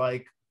watch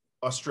like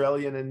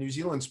Australian and New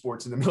Zealand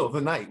sports in the middle of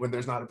the night when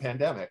there's not a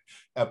pandemic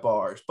at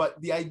bars.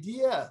 But the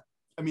idea,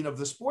 of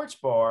the sports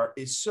bar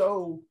is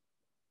so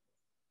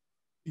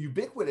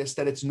ubiquitous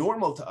that it's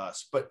normal to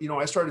us. But,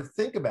 I started to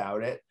think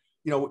about it.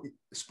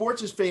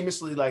 Sports is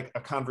famously like a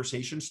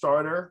conversation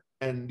starter,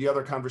 and the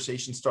other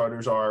conversation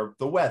starters are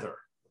the weather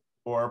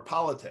or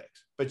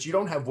politics, but you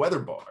don't have weather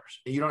bars,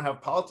 and you don't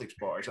have politics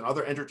bars and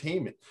other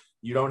entertainment.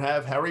 You don't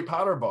have Harry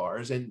Potter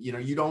bars, and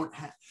you don't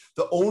have,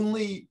 the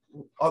only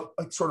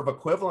sort of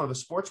equivalent of a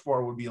sports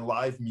bar would be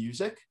live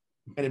music.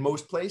 And in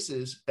most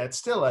places, that's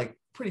still like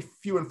pretty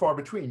few and far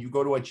between. You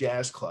go to a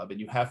jazz club and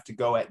you have to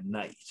go at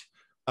night.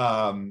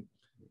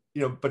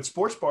 But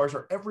sports bars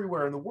are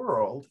everywhere in the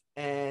world,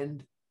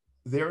 and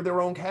they're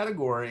their own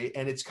category.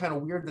 And it's kind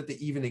of weird that they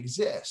even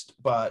exist.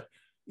 But,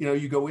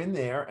 you go in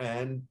there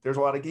and there's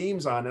a lot of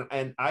games on.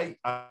 And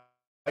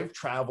I've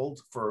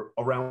traveled for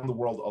around the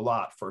world a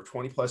lot for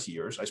 20 plus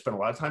years. I spent a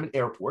lot of time in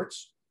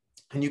airports,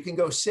 and you can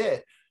go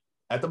sit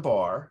at the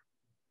bar.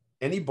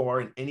 Any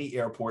bar in any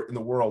airport in the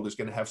world is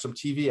going to have some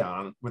TV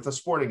on with a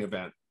sporting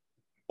event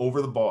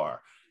over the bar.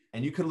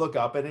 And you can look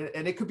up at it,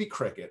 and it could be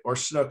cricket or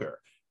snooker.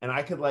 And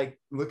I could like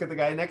look at the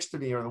guy next to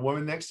me or the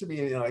woman next to me,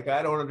 and like,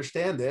 I don't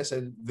understand this.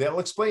 And they'll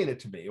explain it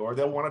to me, or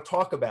they'll want to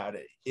talk about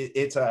it.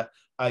 It's a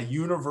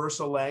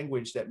universal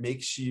language that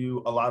makes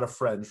you a lot of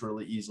friends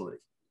really easily.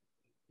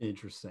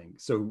 Interesting.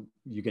 So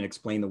you can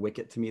explain the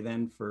wicket to me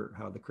then for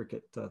how the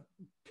cricket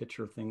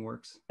pitcher thing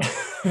works?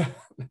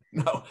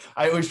 No,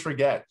 I always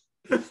forget.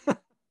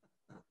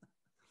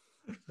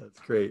 That's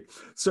great.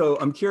 So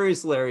I'm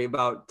curious, Larry,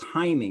 about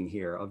timing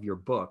here of your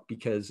book,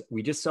 because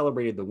we just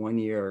celebrated the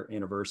 1-year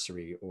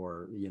anniversary,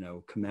 or,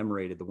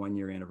 commemorated the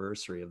 1-year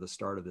anniversary of the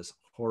start of this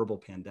horrible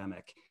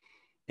pandemic.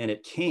 And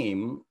it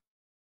came,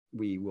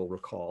 we will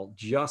recall,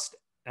 just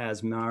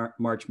as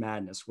March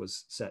Madness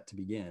was set to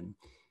begin.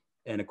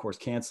 And of course,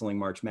 canceling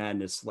March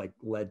Madness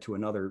led to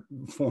another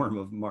form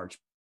of March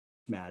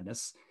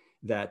Madness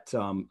that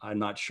I'm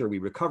not sure we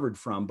recovered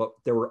from, but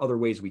there were other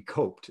ways we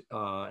coped.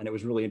 And it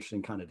was really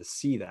interesting kind of to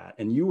see that.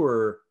 And you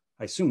were,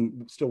 I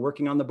assume, still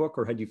working on the book,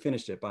 or had you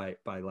finished it by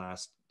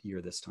last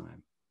year this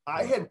time?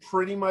 I had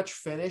pretty much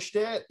finished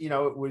it.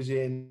 It was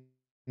in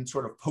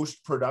sort of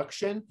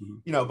post-production,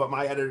 but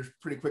my editors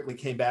pretty quickly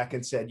came back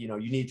and said, you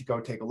need to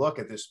go take a look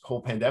at this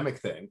whole pandemic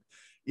thing.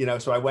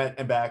 So I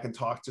went back and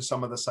talked to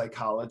some of the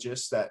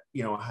psychologists that,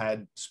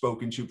 had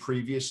spoken to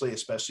previously,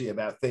 especially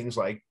about things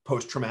like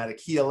post-traumatic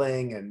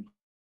healing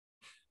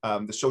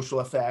and the social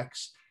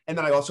effects. And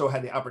then I also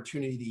had the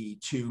opportunity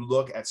to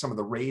look at some of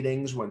the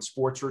ratings when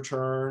sports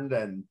returned.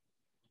 And,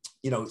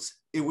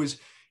 it was,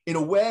 in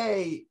a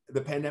way,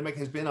 the pandemic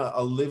has been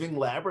a living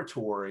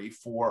laboratory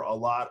for a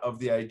lot of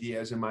the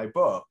ideas in my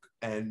book,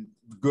 and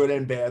good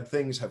and bad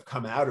things have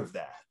come out of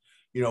that.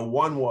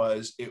 One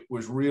was, it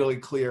was really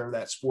clear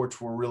that sports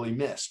were really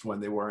missed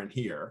when they weren't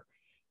here.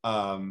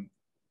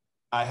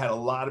 I had a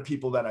lot of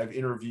people that I've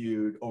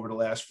interviewed over the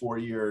last 4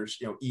 years,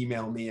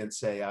 email me and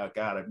say, oh,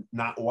 God, I've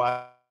not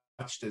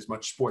watched as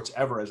much sports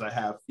ever as I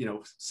have,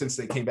 since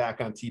they came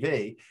back on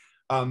TV.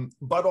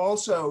 But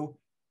also,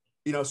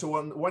 so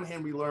on one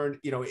hand, we learned,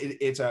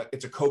 it's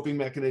a coping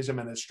mechanism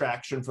and a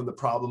distraction from the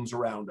problems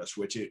around us,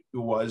 which it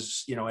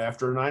was,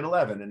 after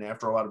 9/11 and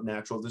after a lot of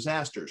natural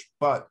disasters.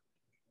 But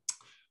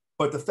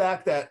the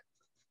fact that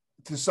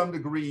to some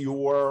degree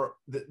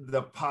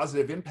the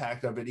positive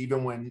impact of it,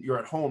 even when you're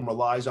at home,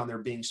 relies on there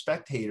being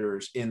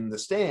spectators in the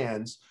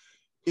stands.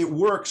 It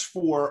works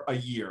for a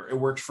year, it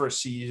works for a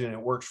season,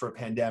 it works for a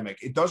pandemic.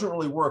 It doesn't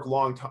really work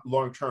long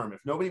term.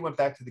 If nobody went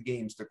back to the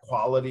games, the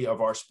quality of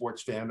our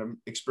sports fandom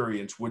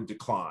experience would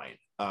decline,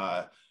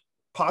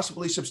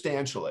 possibly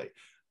substantially.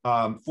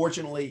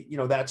 Fortunately,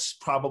 that's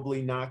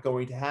probably not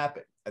going to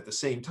happen. At the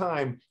same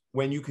time,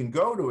 when you can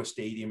go to a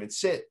stadium and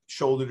sit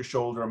shoulder to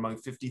shoulder among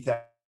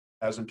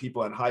 50,000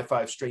 people and high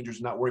five strangers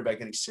and not worry about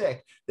getting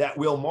sick, that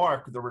will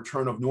mark the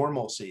return of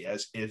normalcy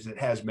as it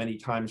has many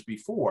times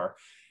before.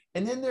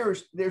 And then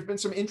there's been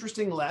some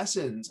interesting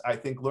lessons, I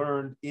think,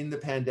 learned in the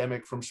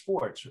pandemic from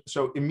sports.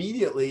 So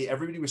immediately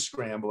everybody was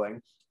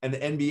scrambling, and the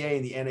NBA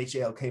and the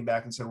NHL came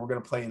back and said, we're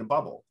going to play in a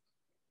bubble.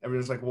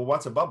 Everyone's like, well,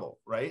 what's a bubble,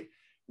 right?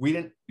 We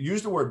didn't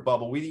use the word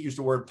bubble. We didn't use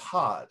the word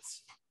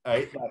pods.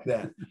 Right, back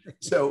then.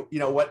 So,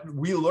 what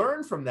we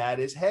learned from that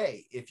is,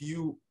 hey, if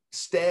you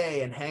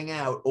stay and hang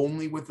out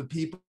only with the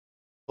people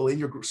in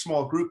your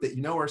small group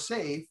that are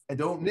safe and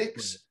don't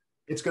mix,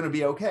 it's going to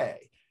be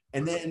okay.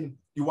 And then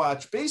you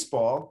watch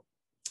baseball,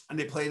 and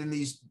they played in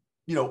these,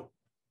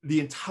 the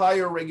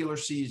entire regular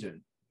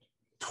season,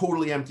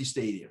 totally empty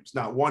stadiums,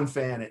 not one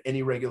fan at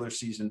any regular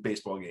season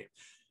baseball game.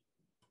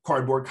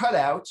 cardboard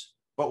cutouts.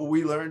 But what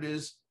we learned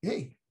is,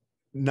 hey,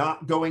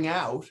 not going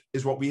out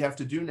is what we have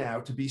to do now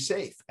to be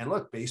safe. And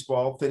look,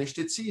 baseball finished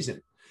its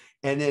season.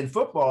 And then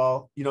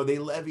football, they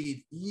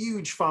levied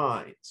huge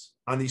fines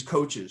on these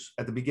coaches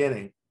at the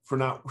beginning for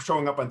not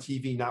showing up on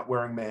TV, not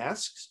wearing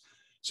masks.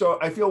 So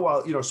I feel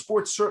while,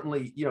 sports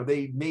certainly,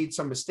 they made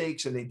some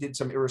mistakes and they did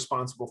some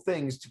irresponsible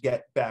things to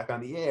get back on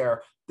the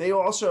air. They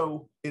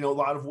also, in a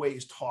lot of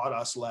ways, taught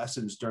us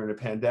lessons during the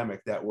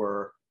pandemic that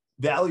were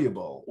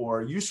valuable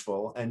or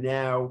useful. And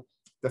now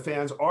the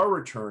fans are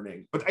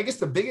returning. But I guess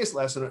the biggest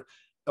lesson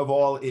of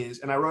all is,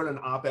 and I wrote an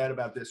op-ed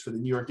about this for the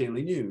New York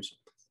Daily News,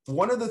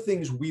 one of the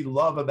things we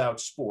love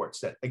about sports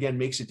that, again,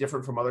 makes it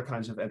different from other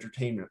kinds of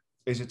entertainment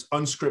is it's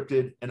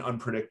unscripted and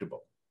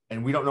unpredictable.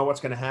 And we don't know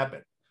what's going to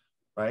happen.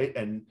 Right.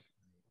 And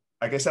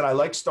like I said, I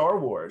like Star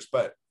Wars,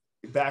 but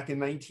back in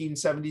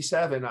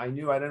 1977, I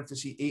knew I'd have to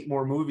see 8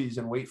 more movies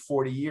and wait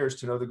 40 years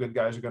to know the good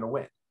guys are going to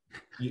win.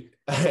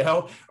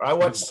 I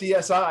watch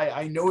CSI.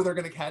 I know they're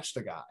going to catch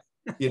the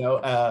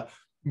guy.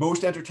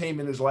 Most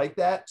entertainment is like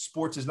that.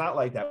 Sports is not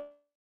like that,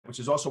 which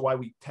is also why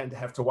we tend to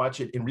have to watch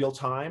it in real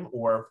time,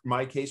 or in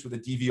my case with a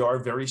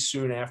DVR very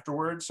soon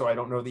afterwards. So I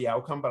don't know the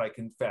outcome, but I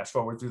can fast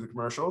forward through the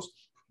commercials.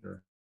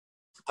 Sure.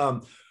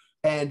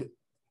 And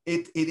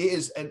it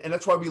is, and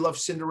that's why we love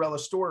Cinderella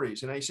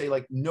stories. And I say,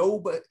 like, no,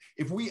 but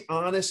if we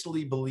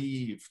honestly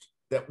believed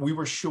that we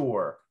were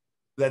sure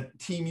that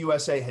Team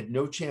USA had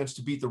no chance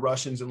to beat the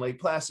Russians in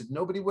Lake Placid,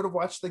 nobody would have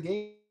watched the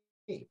game.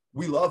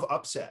 We love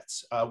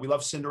upsets. We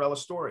love Cinderella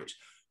stories.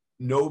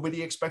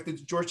 Nobody expected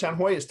the Georgetown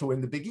Hoyas to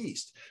win the Big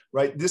East,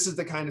 right? This is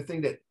the kind of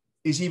thing that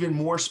is even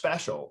more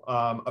special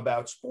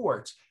about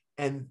sports.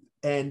 And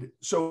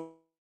so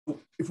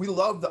if we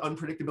love the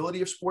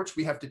unpredictability of sports,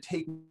 we have to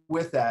take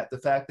with that the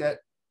fact that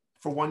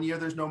for 1 year,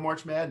 there's no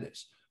March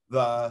Madness.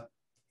 The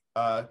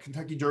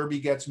Kentucky Derby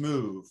gets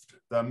moved.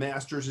 The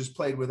Masters is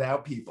played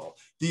without people.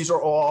 These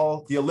are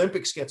all, the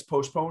Olympics gets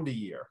postponed a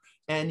year.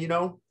 And,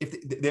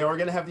 if they are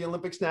going to have the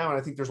Olympics now, and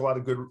I think there's a lot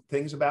of good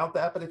things about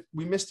that, but if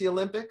we miss the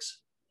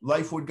Olympics,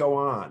 life would go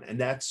on. And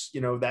that's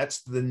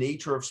the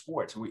nature of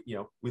sports. We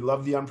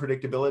love the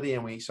unpredictability,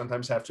 and we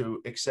sometimes have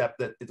to accept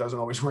that it doesn't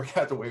always work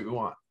out the way we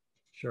want.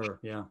 Sure.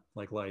 Yeah.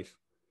 Like life.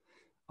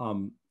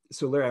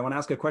 So Larry, I want to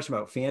ask a question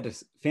about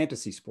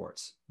fantasy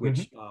sports,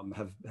 which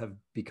have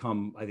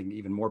become, I think,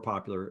 even more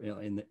popular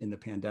in the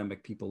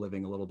pandemic. People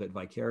living a little bit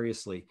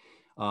vicariously,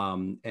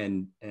 full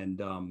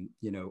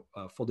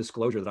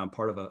disclosure that I'm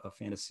part of a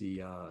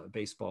fantasy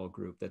baseball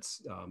group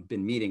that's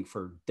been meeting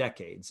for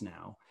decades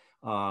now.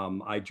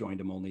 I joined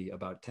them only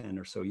about 10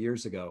 or so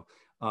years ago.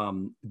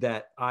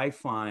 That I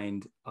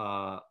find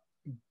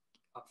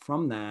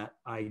from that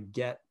I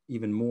get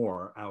even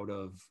more out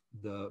of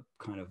the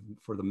kind of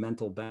for the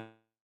mental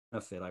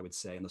benefit, I would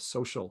say, and the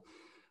social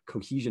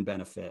cohesion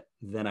benefit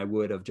than I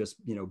would of just,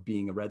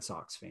 being a Red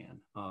Sox fan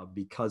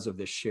because of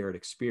this shared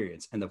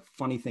experience. And the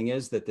funny thing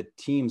is that the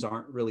teams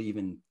aren't really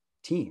even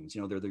teams,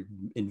 they're the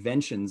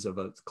inventions of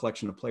a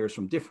collection of players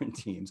from different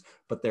teams,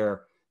 but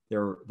they're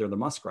the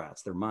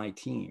Muskrats. They're my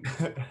team.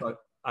 But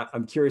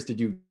I'm curious,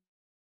 did you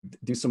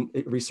do some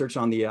research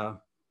on the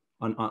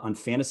on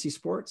fantasy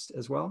sports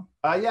as well?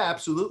 Yeah,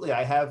 absolutely.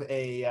 I have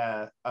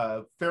a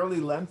fairly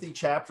lengthy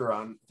chapter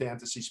on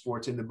fantasy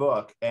sports in the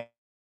book,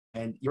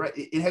 and you're right,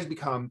 it has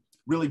become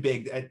really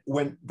big.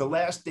 When the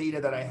last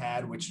data that I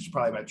had, which is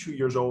probably about 2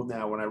 years old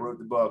now, when I wrote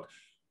the book,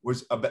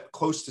 was about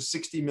close to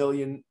 60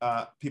 million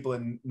people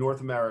in North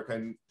America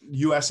and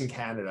US and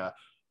Canada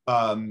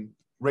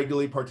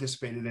regularly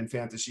participated in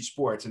fantasy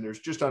sports, and there's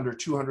just under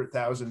 200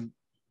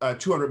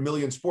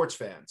 million sports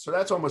fans. So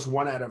that's almost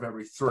 1 out of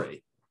every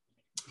 3.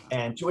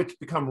 And so it's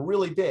become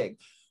really big.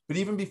 But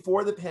even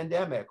before the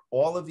pandemic,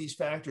 all of these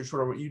factors,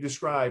 sort of what you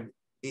described,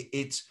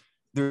 there's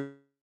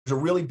a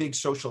really big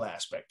social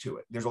aspect to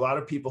it. There's a lot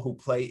of people who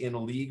play in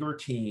a league or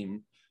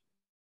team,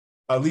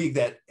 a league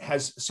that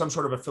has some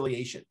sort of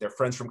affiliation. They're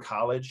friends from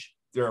college,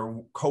 they're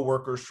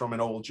coworkers from an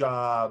old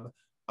job,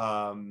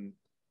 a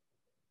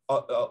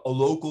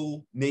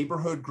local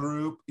neighborhood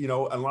group, and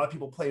a lot of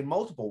people play in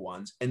multiple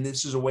ones. And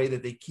this is a way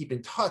that they keep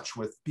in touch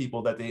with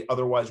people that they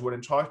otherwise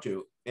wouldn't talk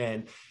to.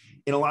 And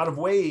in a lot of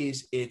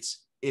ways,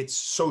 it's a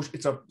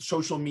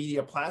social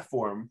media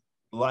platform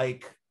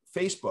like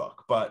Facebook,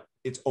 but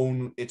its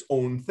own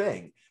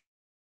thing,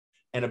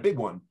 and a big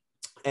one.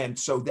 And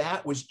so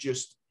that was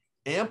just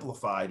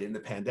amplified in the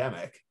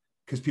pandemic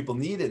because people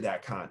needed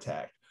that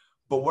contact.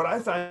 But what I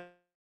find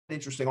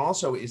interesting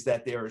also is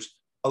that there's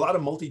a lot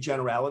of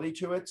multi-generality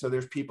to it. So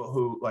there's people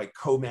who like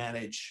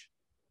co-manage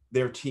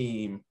their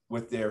team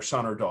with their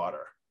son or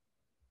daughter.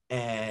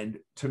 And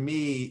to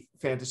me,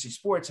 fantasy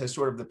sports has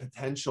sort of the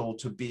potential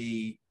to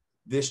be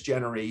this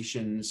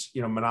generation's,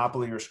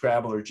 Monopoly or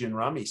Scrabble or Gin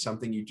Rummy,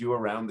 something you do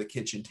around the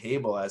kitchen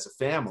table as a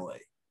family,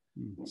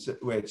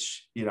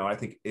 which, I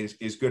think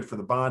is good for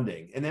the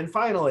bonding. And then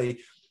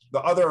finally,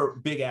 the other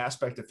big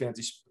aspect of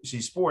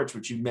fantasy sports,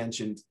 which you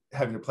mentioned,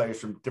 having the players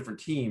from different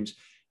teams,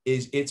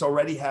 is it's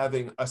already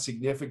having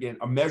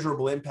a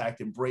measurable impact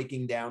in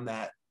breaking down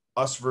that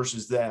us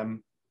versus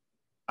them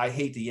I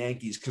hate the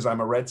Yankees because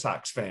I'm a Red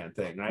Sox fan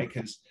thing, right?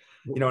 Because,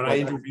 and I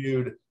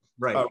interviewed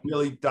a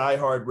really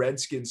diehard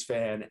Redskins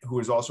fan who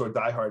was also a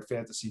diehard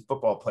fantasy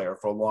football player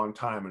for a long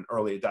time, an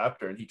early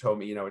adopter. And he told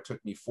me, it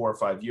took me 4 or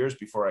 5 years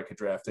before I could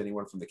draft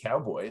anyone from the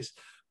Cowboys.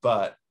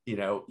 But,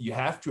 you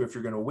have to if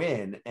you're going to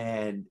win.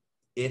 And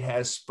it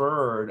has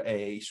spurred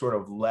a sort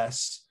of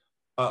less,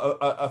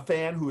 a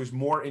fan who is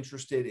more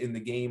interested in the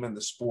game and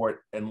the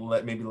sport and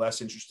maybe less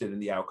interested in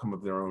the outcome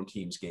of their own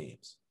team's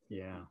games.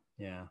 Yeah.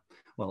 Yeah.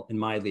 Well, in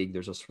my league,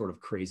 there's a sort of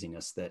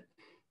craziness that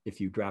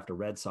if you draft a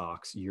Red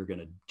Sox, you're going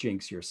to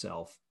jinx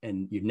yourself,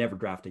 and you'd never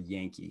draft a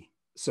Yankee.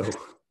 So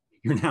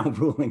you're now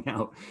ruling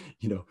out,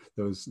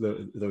 those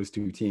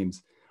two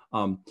teams.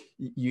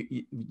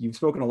 You've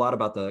spoken a lot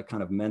about the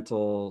kind of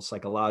mental,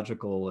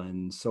 psychological,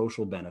 and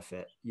social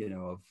benefit,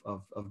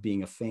 of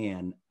being a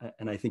fan.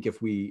 And I think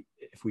if we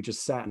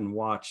just sat and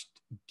watched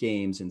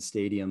games in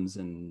stadiums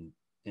and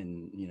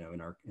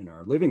in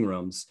our living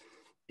rooms,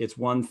 it's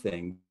one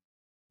thing.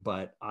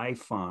 But I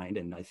find,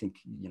 and I think,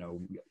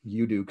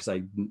 you do, because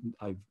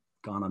I've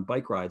gone on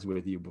bike rides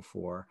with you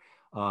before,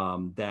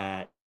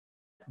 that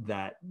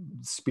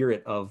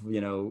spirit of,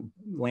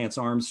 Lance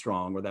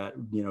Armstrong, or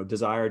that,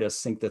 desire to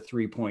sink the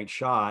 3-point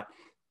shot,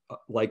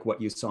 like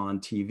what you saw on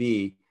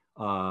TV,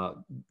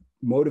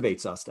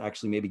 motivates us to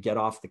actually maybe get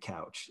off the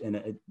couch.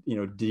 And,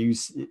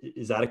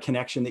 is that a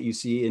connection that you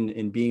see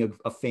in being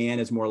a fan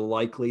is more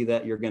likely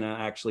that you're going to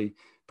actually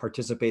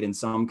participate in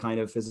some kind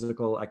of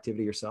physical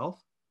activity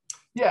yourself?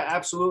 Yeah,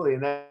 absolutely.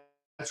 And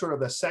that's sort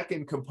of the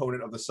second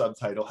component of the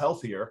subtitle,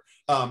 healthier.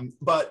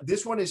 But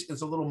this one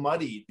is a little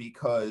muddied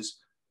because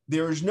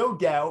there is no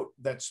doubt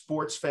that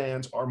sports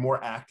fans are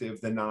more active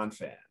than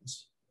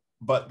non-fans.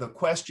 But the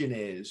question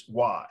is,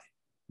 why?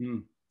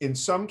 In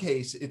some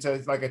cases,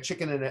 it's like a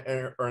chicken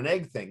or an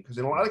egg thing, because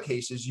in a lot of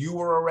cases, you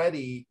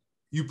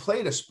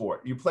played a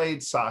sport. You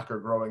played soccer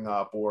growing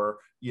up, or,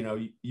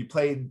 you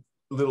played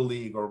Little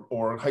League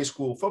or high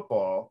school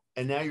football,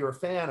 and now you're a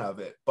fan of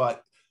it.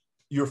 But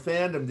your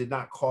fandom did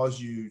not cause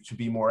you to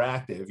be more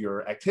active.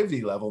 Your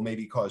activity level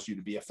maybe caused you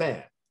to be a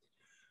fan.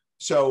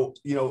 So,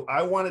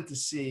 I wanted to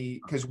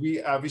see, because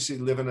we obviously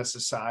live in a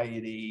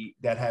society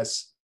that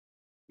has,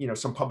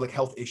 some public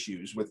health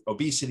issues with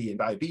obesity and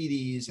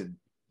diabetes.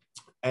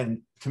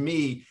 And to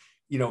me,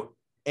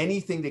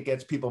 anything that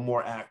gets people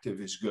more active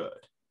is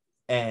good.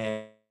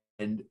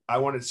 And I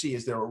wanted to see,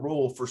 is there a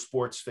role for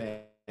sports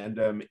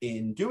fandom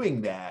in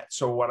doing that?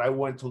 So what I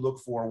wanted to look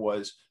for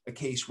was a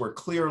case where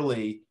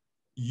clearly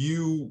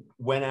you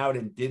went out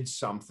and did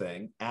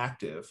something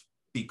active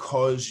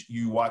because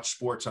you watch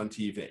sports on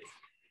TV.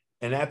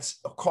 And that's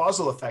a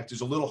causal effect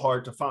is a little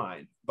hard to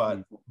find,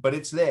 but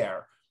it's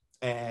there.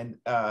 And,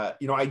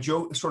 I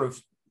joke, sort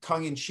of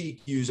tongue in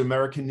cheek, use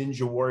American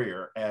Ninja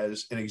Warrior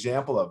as an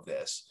example of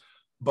this,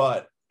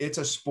 but it's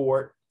a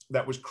sport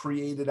that was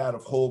created out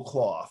of whole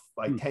cloth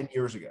like 10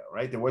 years ago,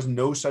 right? There was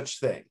no such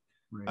thing.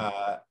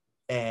 Right.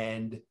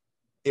 And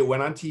it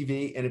went on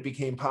TV and it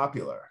became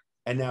popular.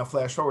 And now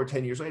flash forward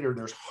 10 years later,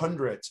 there's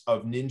hundreds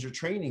of ninja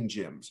training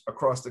gyms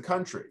across the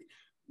country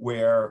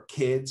where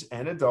kids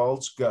and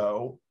adults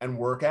go and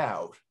work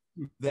out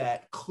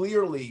that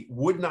clearly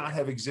would not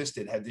have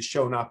existed had this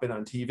show not been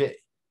on TV,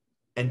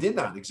 and did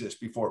not exist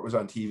before it was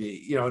on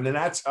TV. And then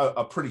that's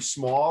a pretty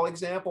small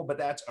example, but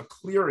that's a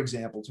clear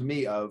example to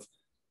me of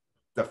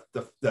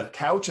the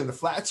couch and the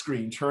flat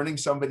screen turning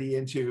somebody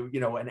into,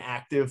 an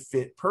active,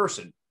 fit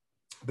person.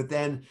 But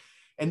then,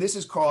 and this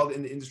is called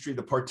in the industry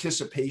the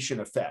participation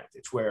effect.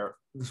 It's where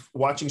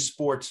watching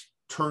sports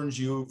turns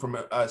you from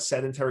a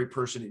sedentary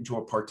person into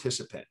a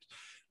participant.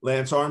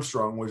 Lance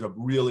Armstrong was a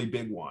really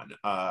big one.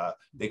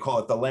 They call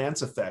it the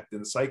Lance effect in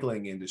the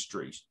cycling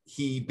industry.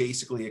 He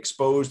basically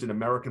exposed an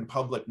American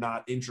public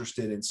not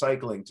interested in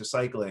cycling to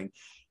cycling.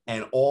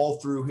 And all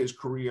through his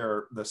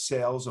career, the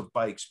sales of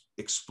bikes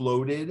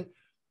exploded.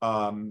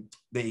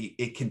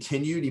 It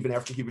continued even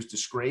after he was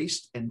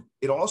disgraced. And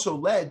it also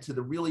led to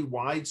the really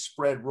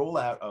widespread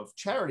rollout of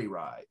charity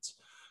rides,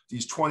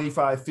 these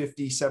 25,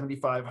 50,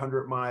 75,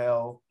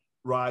 100-mile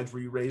rides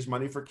where you raise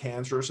money for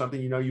cancer or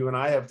something. You and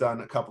I have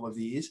done a couple of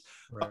these.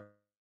 Right.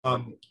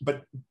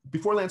 But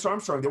before Lance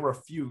Armstrong, there were a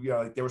few,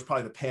 there was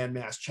probably the Pan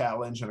Mass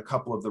Challenge and a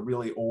couple of the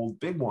really old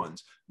big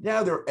ones.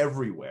 Now they're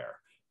everywhere.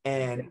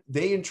 And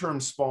they in turn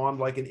spawned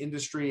like an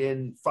industry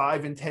in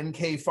 5 and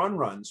 10K fun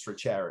runs for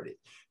charity.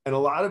 And a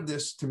lot of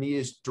this to me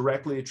is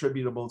directly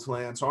attributable to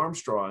Lance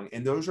Armstrong.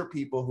 And those are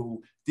people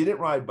who didn't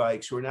ride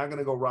bikes, who are now going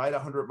to go ride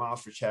 100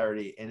 miles for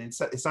charity. And it's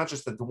not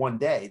just the one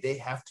day, they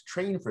have to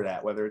train for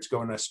that, whether it's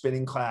going to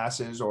spinning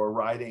classes or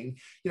riding,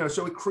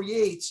 so it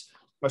creates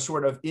a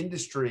sort of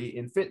industry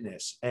in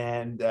fitness.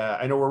 And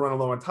I know we're running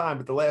low on time,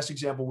 but the last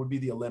example would be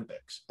the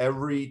Olympics.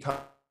 Every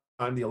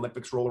time the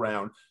Olympics roll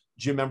around,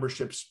 gym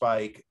membership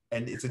spike,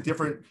 and it's a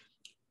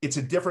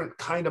different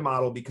kind of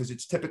model, because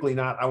it's typically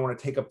not, I want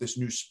to take up this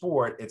new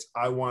sport. It's,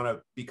 I want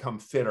to become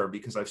fitter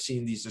because I've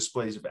seen these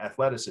displays of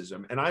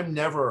athleticism. And I'm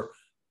never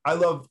I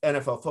love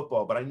NFL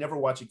football, but I never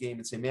watch a game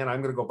and say, man,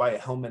 I'm going to go buy a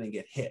helmet and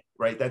get hit,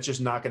 right? That's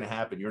just not going to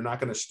happen. You're not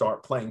going to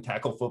start playing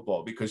tackle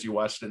football because you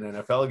watched an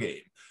NFL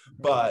game.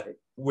 But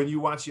when you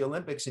watch the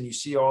Olympics and you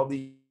see all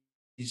these,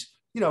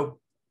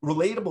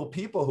 relatable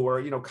people who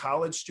are,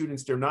 college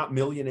students, they're not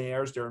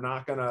millionaires. They're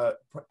not going to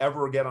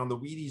ever get on the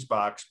Wheaties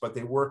box, but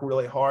they work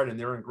really hard and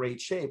they're in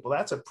great shape. Well,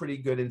 that's a pretty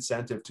good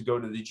incentive to go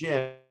to the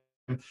gym.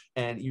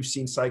 And you've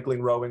seen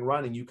cycling, rowing,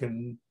 running. You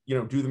can,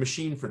 do the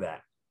machine for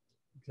that.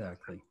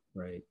 Exactly.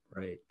 Right.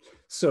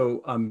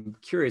 So I'm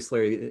curious,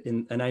 Larry,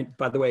 and I,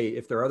 by the way,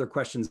 if there are other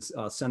questions,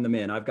 send them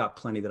in. I've got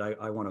plenty that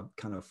I want to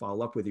kind of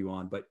follow up with you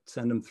on, but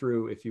send them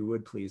through if you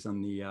would, please,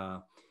 on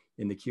the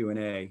in the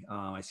Q&A.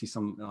 I see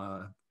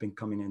some been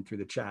coming in through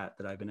the chat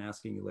that I've been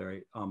asking you,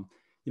 Larry.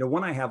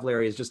 One I have,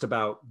 Larry, is just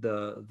about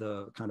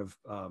the kind of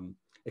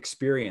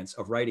experience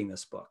of writing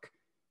this book.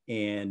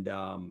 And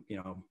I'm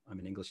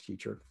an English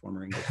teacher,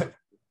 former English teacher.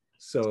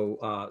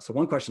 So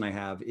one question I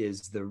have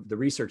is the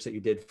research that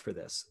you did for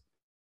this.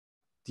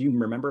 Do you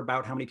remember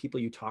about how many people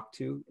you talked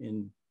to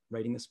in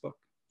writing this book,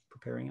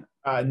 preparing it?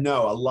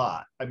 No, a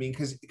lot. I mean,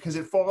 because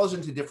it falls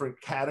into different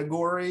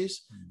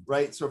categories,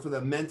 right? So for the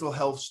mental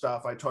health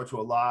stuff, I talked to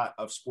a lot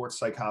of sports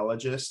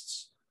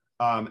psychologists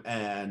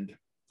and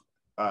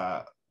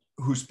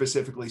who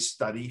specifically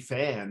study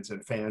fans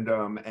and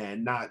fandom,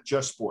 and not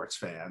just sports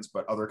fans,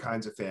 but other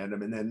kinds of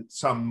fandom. And then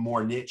some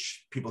more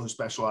niche people who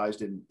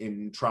specialized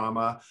in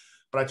trauma.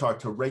 But I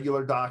talked to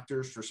regular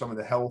doctors for some of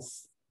the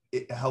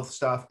health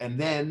stuff. And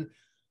then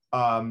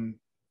a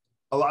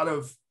lot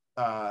of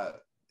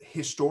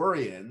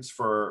historians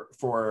for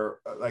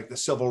like the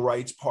civil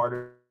rights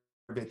part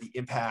of it, the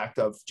impact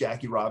of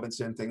Jackie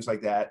Robinson, things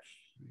like that.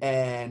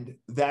 And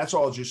that's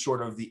all just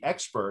sort of the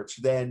experts.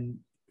 Then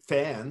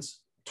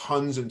fans,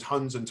 tons and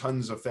tons and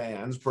tons of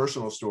fans,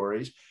 personal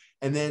stories.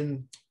 And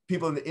then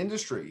people in the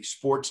industry,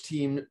 sports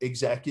team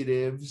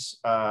executives.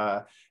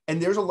 And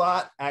there's a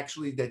lot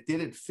actually that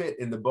didn't fit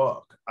in the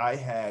book. I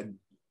had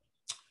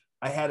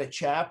a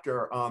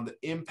chapter on the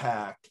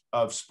impact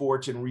of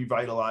sports in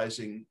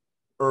revitalizing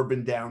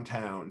urban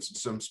downtowns,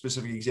 some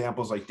specific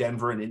examples like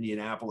Denver and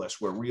Indianapolis,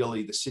 where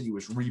really the city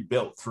was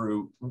rebuilt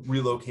through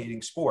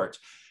relocating sports.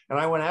 And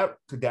I went out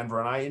to Denver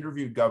and I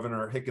interviewed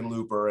Governor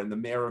Hickenlooper and the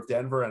mayor of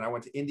Denver. And I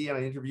went to India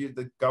and I interviewed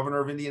the governor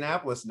of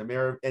Indianapolis and the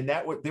mayor. And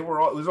it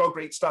was all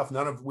great stuff,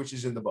 none of which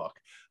is in the book,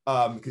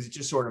 because it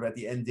just sort of at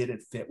the end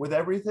didn't fit with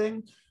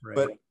everything.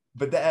 Right.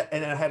 But that,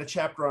 and I had a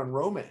chapter on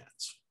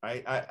romance.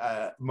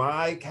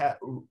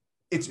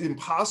 It's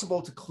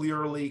impossible to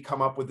clearly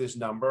come up with this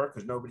number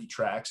because nobody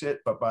tracks it.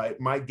 But by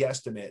my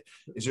guesstimate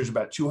is there's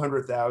about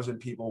 200,000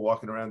 people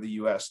walking around the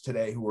US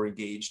today who are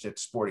engaged at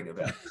sporting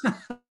events.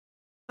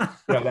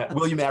 That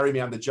will you marry me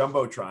on the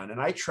Jumbotron? And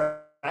I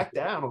tracked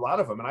down a lot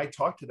of them and I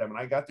talked to them and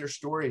I got their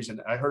stories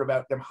and I heard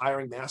about them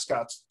hiring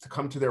mascots to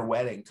come to their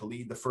wedding to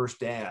lead the first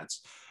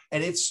dance.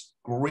 And it's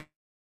great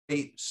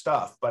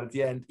stuff. But at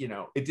the end,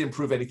 it didn't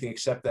prove anything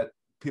except that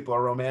people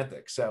are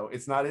romantic. So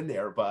it's not in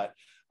there. But,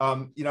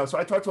 so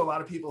I talked to a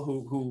lot of people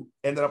who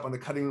ended up on the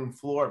cutting room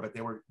floor,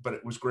 but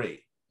it was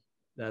great.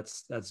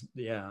 That's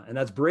yeah. And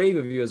that's brave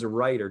of you as a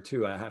writer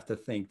too. I have to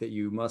think that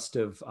you must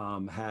have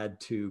had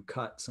to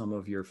cut some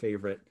of your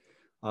favorite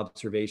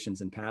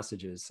observations and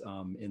passages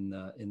in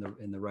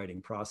the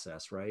writing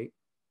process, right?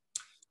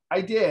 I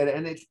did.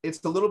 And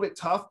it's a little bit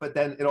tough, but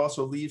then it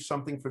also leaves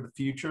something for the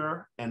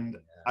future. And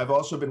I've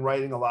also been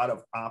writing a lot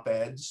of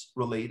op-eds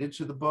related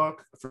to the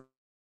book for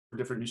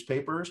different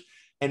newspapers.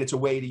 And it's a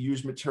way to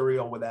use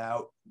material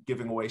without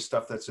giving away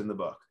stuff that's in the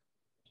book.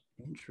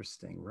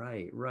 Interesting.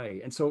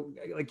 Right. And so,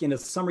 like in a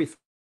summary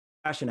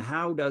fashion,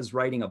 how does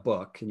writing a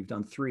book, and you've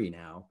done 3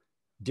 now,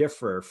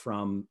 differ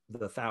from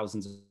the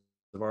thousands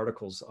of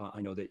articles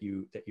I know that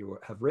you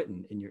have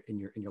written in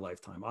your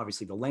lifetime?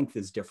 Obviously, the length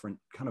is different,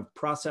 kind of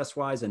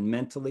process-wise and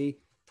mentally.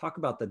 Talk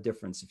about the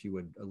difference, if you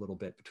would, a little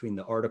bit between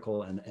the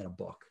article and a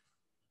book.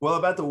 Well,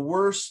 about the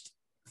worst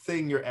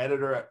thing your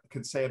editor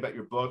could say about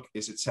your book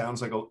is it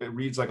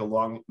reads like a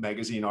long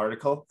magazine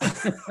article.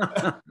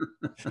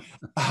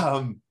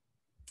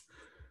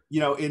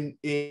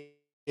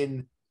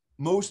 In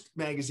most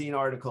magazine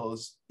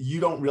articles, you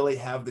don't really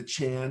have the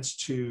chance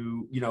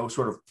to,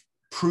 sort of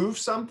prove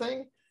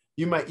something.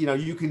 You might,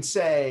 you can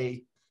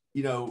say,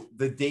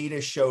 the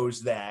data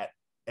shows that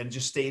and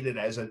just state it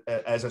as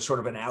a sort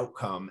of an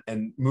outcome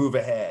and move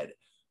ahead.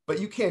 But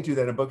you can't do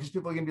that in a book because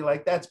people are going to be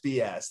like, that's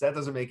BS. That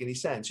doesn't make any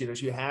sense. So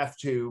you have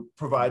to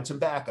provide some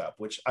backup,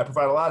 which I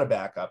provide a lot of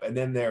backup. And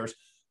then there's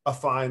a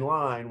fine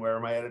line where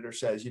my editor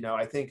says,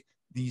 I think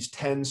these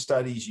 10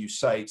 studies you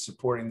cite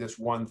supporting this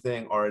one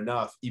thing are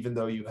enough, even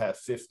though you have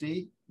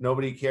 50.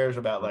 Nobody cares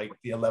about like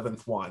the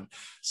 11th one.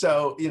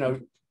 So,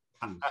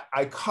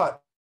 I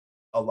cut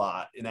a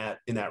lot in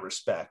that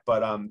respect,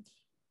 but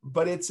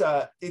it's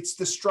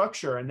the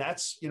structure. And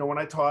that's, when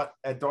I taught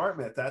at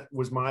Dartmouth, that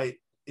was my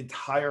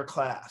entire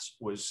class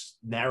was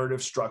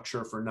narrative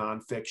structure for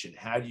nonfiction.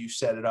 How do you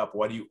set it up?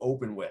 What do you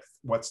open with?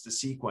 What's the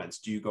sequence?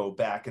 Do you go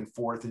back and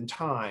forth in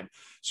time?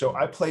 So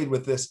I played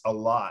with this a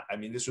lot. I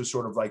mean, this was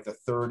sort of like the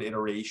third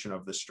iteration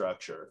of the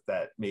structure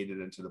that made it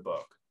into the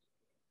book.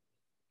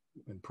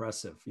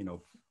 Impressive,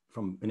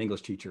 from an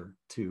English teacher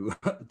to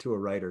to a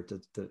writer,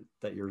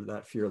 that you're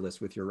that fearless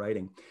with your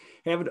writing.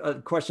 I have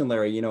a question,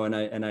 Larry.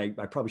 And I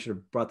probably should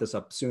have brought this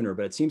up sooner,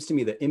 but it seems to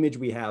me the image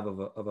we have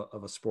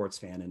of a sports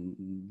fan,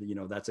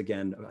 and that's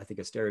again, I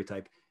think, a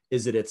stereotype,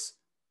 is that it's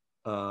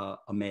a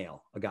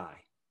male, a guy.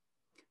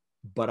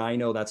 But I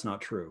know that's not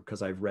true,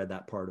 because I've read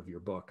that part of your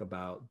book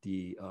about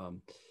the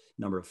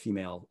number of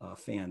female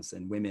fans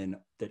and women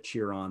that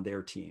cheer on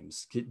their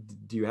teams.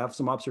 Do you have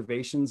some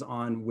observations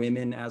on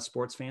women as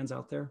sports fans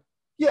out there?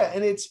 Yeah,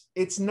 and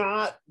it's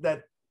not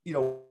that,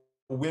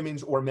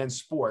 women's or men's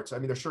sports. I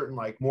mean, there's certain,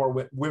 like,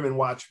 more women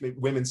watch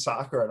women's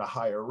soccer at a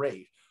higher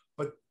rate,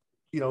 but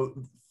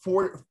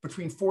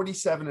between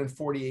 47 and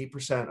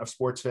 48% of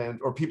sports fans,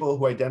 or people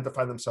who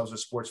identify themselves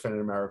as sports fan in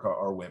America,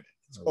 are women.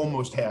 It's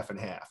almost half and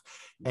half.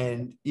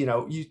 And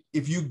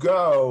if you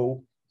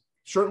go,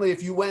 certainly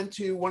if you went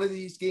to one of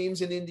these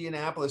games in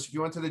Indianapolis, if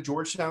you went to the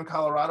Georgetown,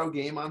 Colorado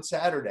game on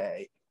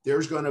Saturday,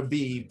 there's going to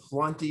be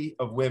plenty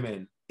of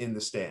women in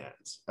the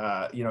stands.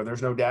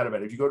 There's no doubt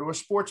about it. If you go to a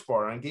sports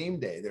bar on game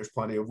day, there's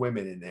plenty of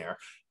women in there.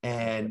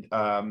 And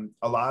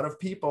a lot of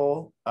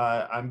people,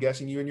 I'm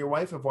guessing you and your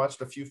wife have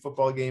watched a few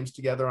football games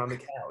together on the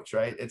couch,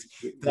 right? It's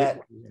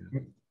that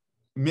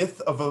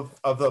myth of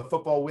the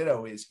football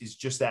widow is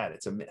just that.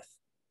 It's a myth.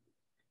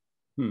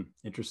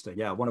 Interesting.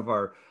 Yeah. One of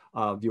our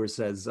viewers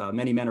says,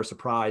 many men are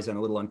surprised and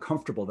a little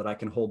uncomfortable that I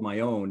can hold my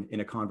own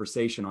in a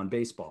conversation on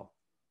baseball.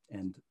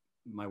 And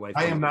my wife—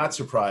 I am not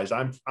surprised.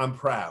 I'm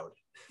proud.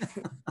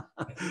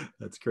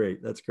 That's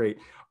great. That's great.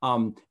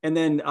 And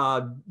then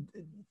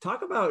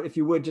talk about, if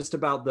you would, just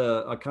about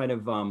the kind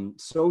of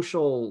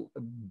social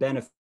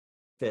benefit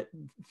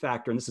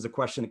factor. And this is a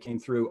question that came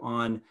through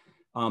on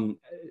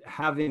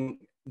having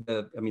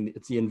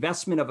it's the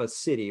investment of a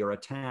city or a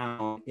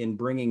town in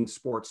bringing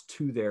sports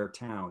to their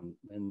town,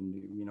 and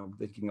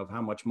thinking of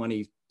how much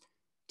money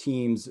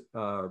teams,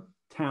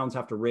 towns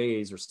have to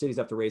raise, or cities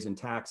have to raise in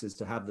taxes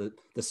to have the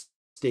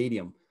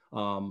stadium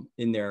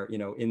in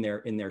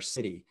their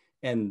city.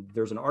 And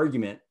there's an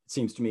argument, it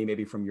seems to me,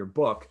 maybe from your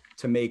book,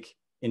 to make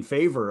in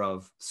favor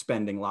of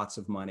spending lots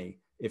of money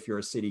if you're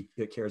a city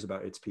that cares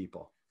about its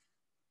people.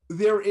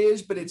 There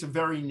is, but it's a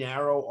very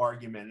narrow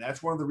argument.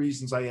 That's one of the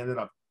reasons I ended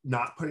up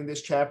not putting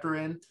this chapter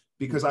in,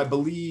 because I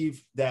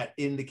believe that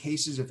in the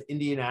cases of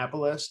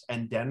Indianapolis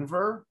and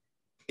Denver,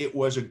 it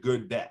was a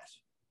good bet.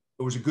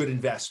 It was a good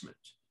investment.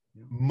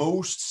 Yeah.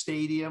 Most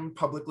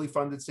publicly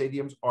funded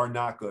stadiums are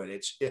not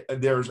good.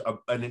 There's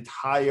an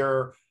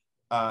entire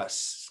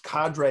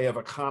cadre of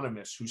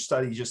economists who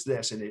study just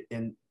this,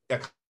 and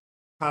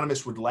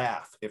economists would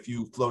laugh if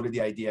you floated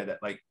the idea that,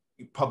 like,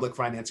 public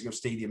financing of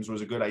stadiums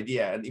was a good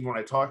idea. And even when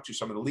I talked to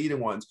some of the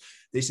leading ones,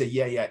 they say,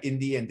 yeah,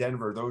 Indy and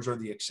Denver, those are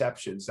the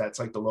exceptions. That's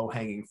like the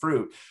low-hanging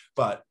fruit.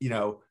 But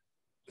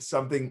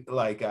something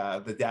like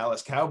the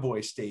Dallas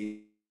Cowboys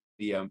stadium,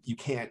 you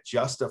can't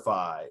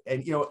justify.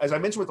 And as I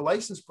mentioned with the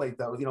license plate,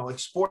 though, like,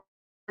 sports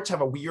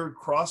have a weird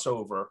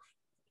crossover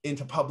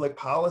into public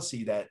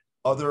policy that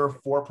other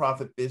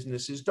for-profit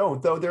businesses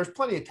don't. Though there's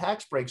plenty of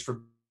tax breaks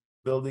for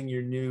building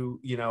your new,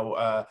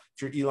 if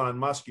you're Elon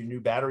Musk, your new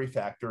battery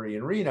factory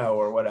in Reno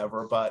or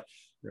whatever. But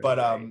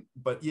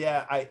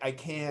yeah, I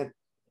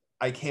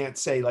can't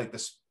say, like,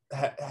 this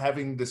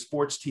having the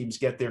sports teams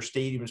get their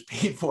stadiums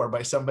paid for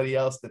by somebody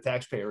else, the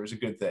taxpayer, is a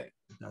good thing.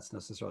 That's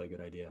necessarily a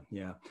good idea.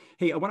 Yeah.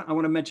 Hey, I want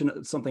to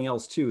mention something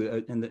else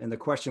too. And the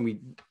question, we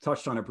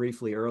touched on it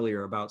briefly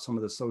earlier about some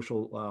of the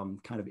social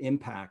kind of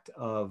impact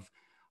of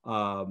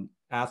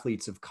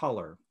athletes of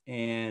color.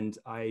 And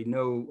I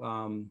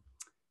know,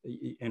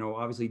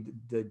 obviously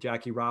the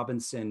Jackie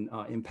Robinson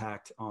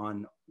impact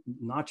on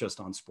not just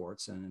on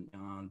sports and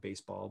on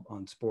baseball,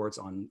 on sports,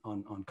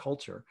 on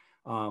culture,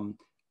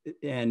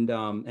 and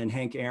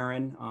Hank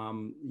Aaron,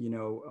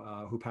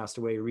 who passed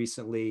away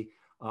recently.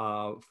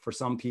 For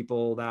some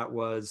people, that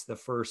was the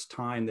first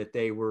time that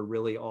they were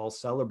really all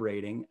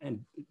celebrating.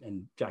 And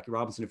Jackie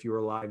Robinson, if you were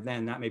alive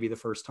then, that may be the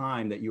first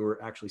time that you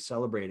were actually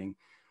celebrating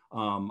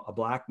a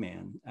Black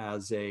man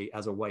as a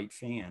white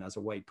fan, as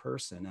a white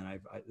person. And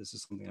this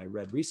is something I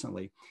read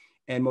recently.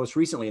 And most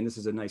recently, and this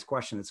is a nice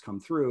question that's come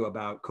through,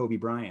 about Kobe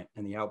Bryant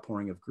and the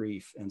outpouring of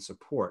grief and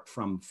support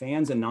from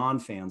fans and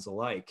non-fans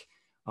alike.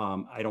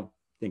 I don't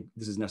think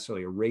this is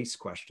necessarily a race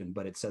question,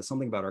 but it says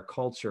something about our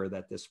culture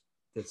that this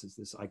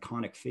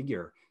iconic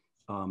figure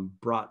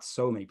brought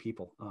so many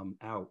people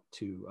out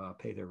to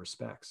pay their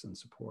respects and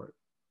support.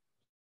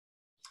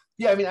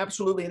 Yeah, I mean,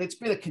 absolutely. And it's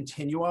been a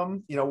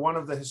continuum. One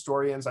of the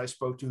historians I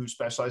spoke to who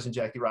specialized in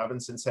Jackie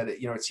Robinson said,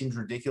 it seems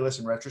ridiculous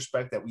in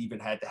retrospect that we even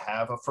had to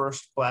have a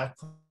first Black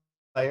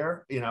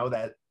player,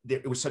 that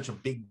it was such a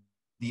big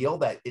deal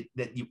that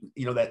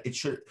it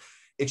should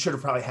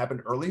have probably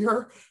happened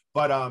earlier.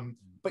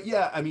 But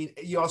yeah, I mean,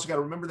 you also got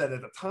to remember that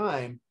at the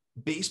time,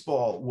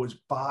 baseball was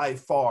by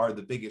far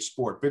the biggest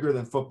sport, bigger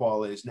than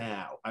football is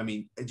now. I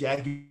mean,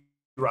 Jackie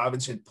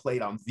Robinson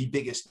played on the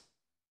biggest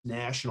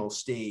national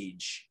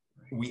stage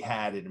we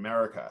had in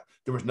America.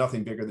 There was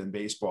nothing bigger than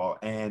baseball.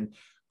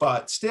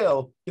 But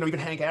still, even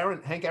Hank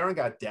Aaron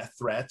got death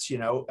threats,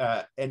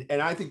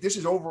 and I think this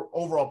is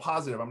overall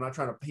positive. I'm not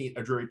trying to paint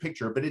a dreary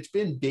picture, but it's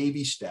been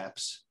baby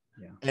steps.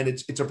 Yeah. And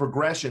it's a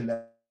progression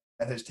that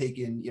has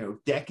taken,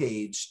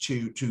 decades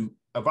to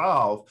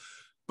evolve.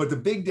 But the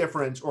big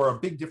difference, or a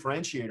big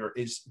differentiator,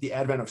 is the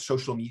advent of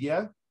social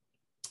media.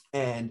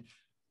 And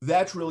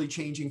that's really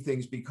changing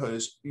things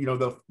because,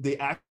 the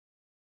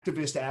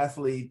activist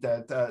athlete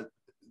that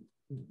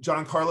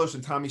John Carlos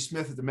and Tommy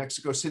Smith at the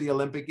Mexico City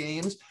Olympic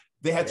Games,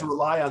 they had to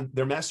rely on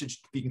their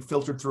message being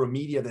filtered through a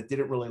media that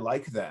didn't really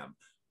like them.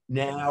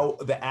 Now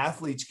the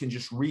athletes can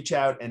just reach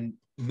out and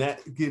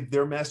give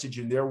their message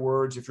in their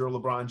words, if you're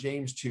LeBron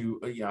James, to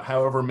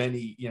however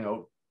many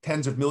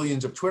tens of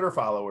millions of Twitter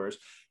followers,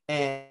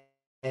 and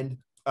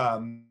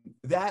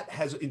that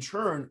has in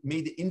turn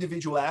made the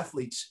individual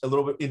athletes a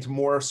little bit into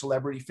more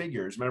celebrity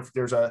figures. Matter of fact,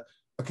 there's a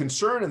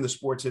concern in the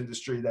sports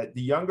industry that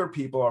the younger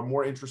people are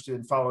more interested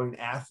in following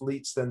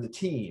athletes than the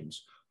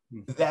teams.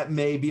 That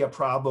may be a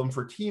problem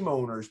for team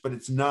owners, but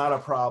it's not a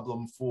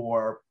problem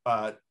for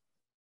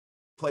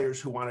players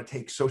who want to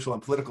take social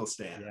and political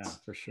stands. Yeah,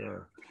 for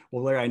sure.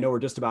 Well, Larry, I know we're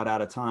just about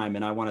out of time,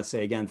 and I want to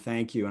say again,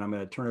 thank you. And I'm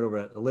going to turn it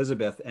over to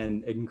Elizabeth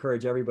and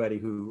encourage everybody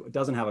who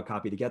doesn't have a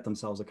copy to get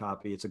themselves a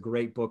copy. It's a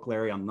great book,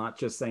 Larry. I'm not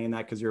just saying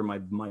that because you're my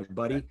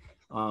buddy.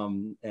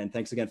 And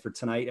thanks again for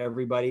tonight,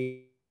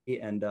 everybody.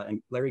 And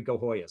Larry, go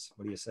Hoyas.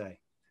 What do you say?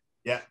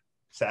 Yeah,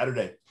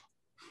 Saturday.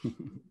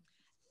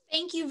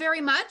 Thank you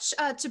very much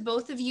to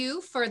both of you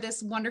for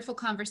this wonderful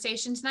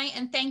conversation tonight.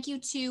 And thank you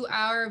to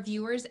our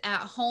viewers at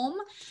home.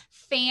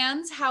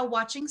 Fans, How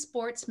Watching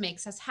Sports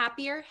Makes Us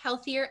Happier,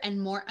 Healthier, and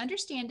More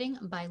Understanding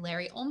by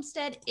Larry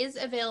Olmsted is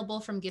available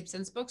from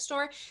Gibson's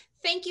Bookstore.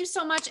 Thank you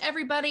so much,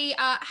 everybody.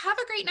 Have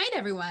a great night,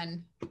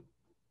 everyone.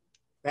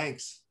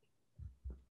 Thanks.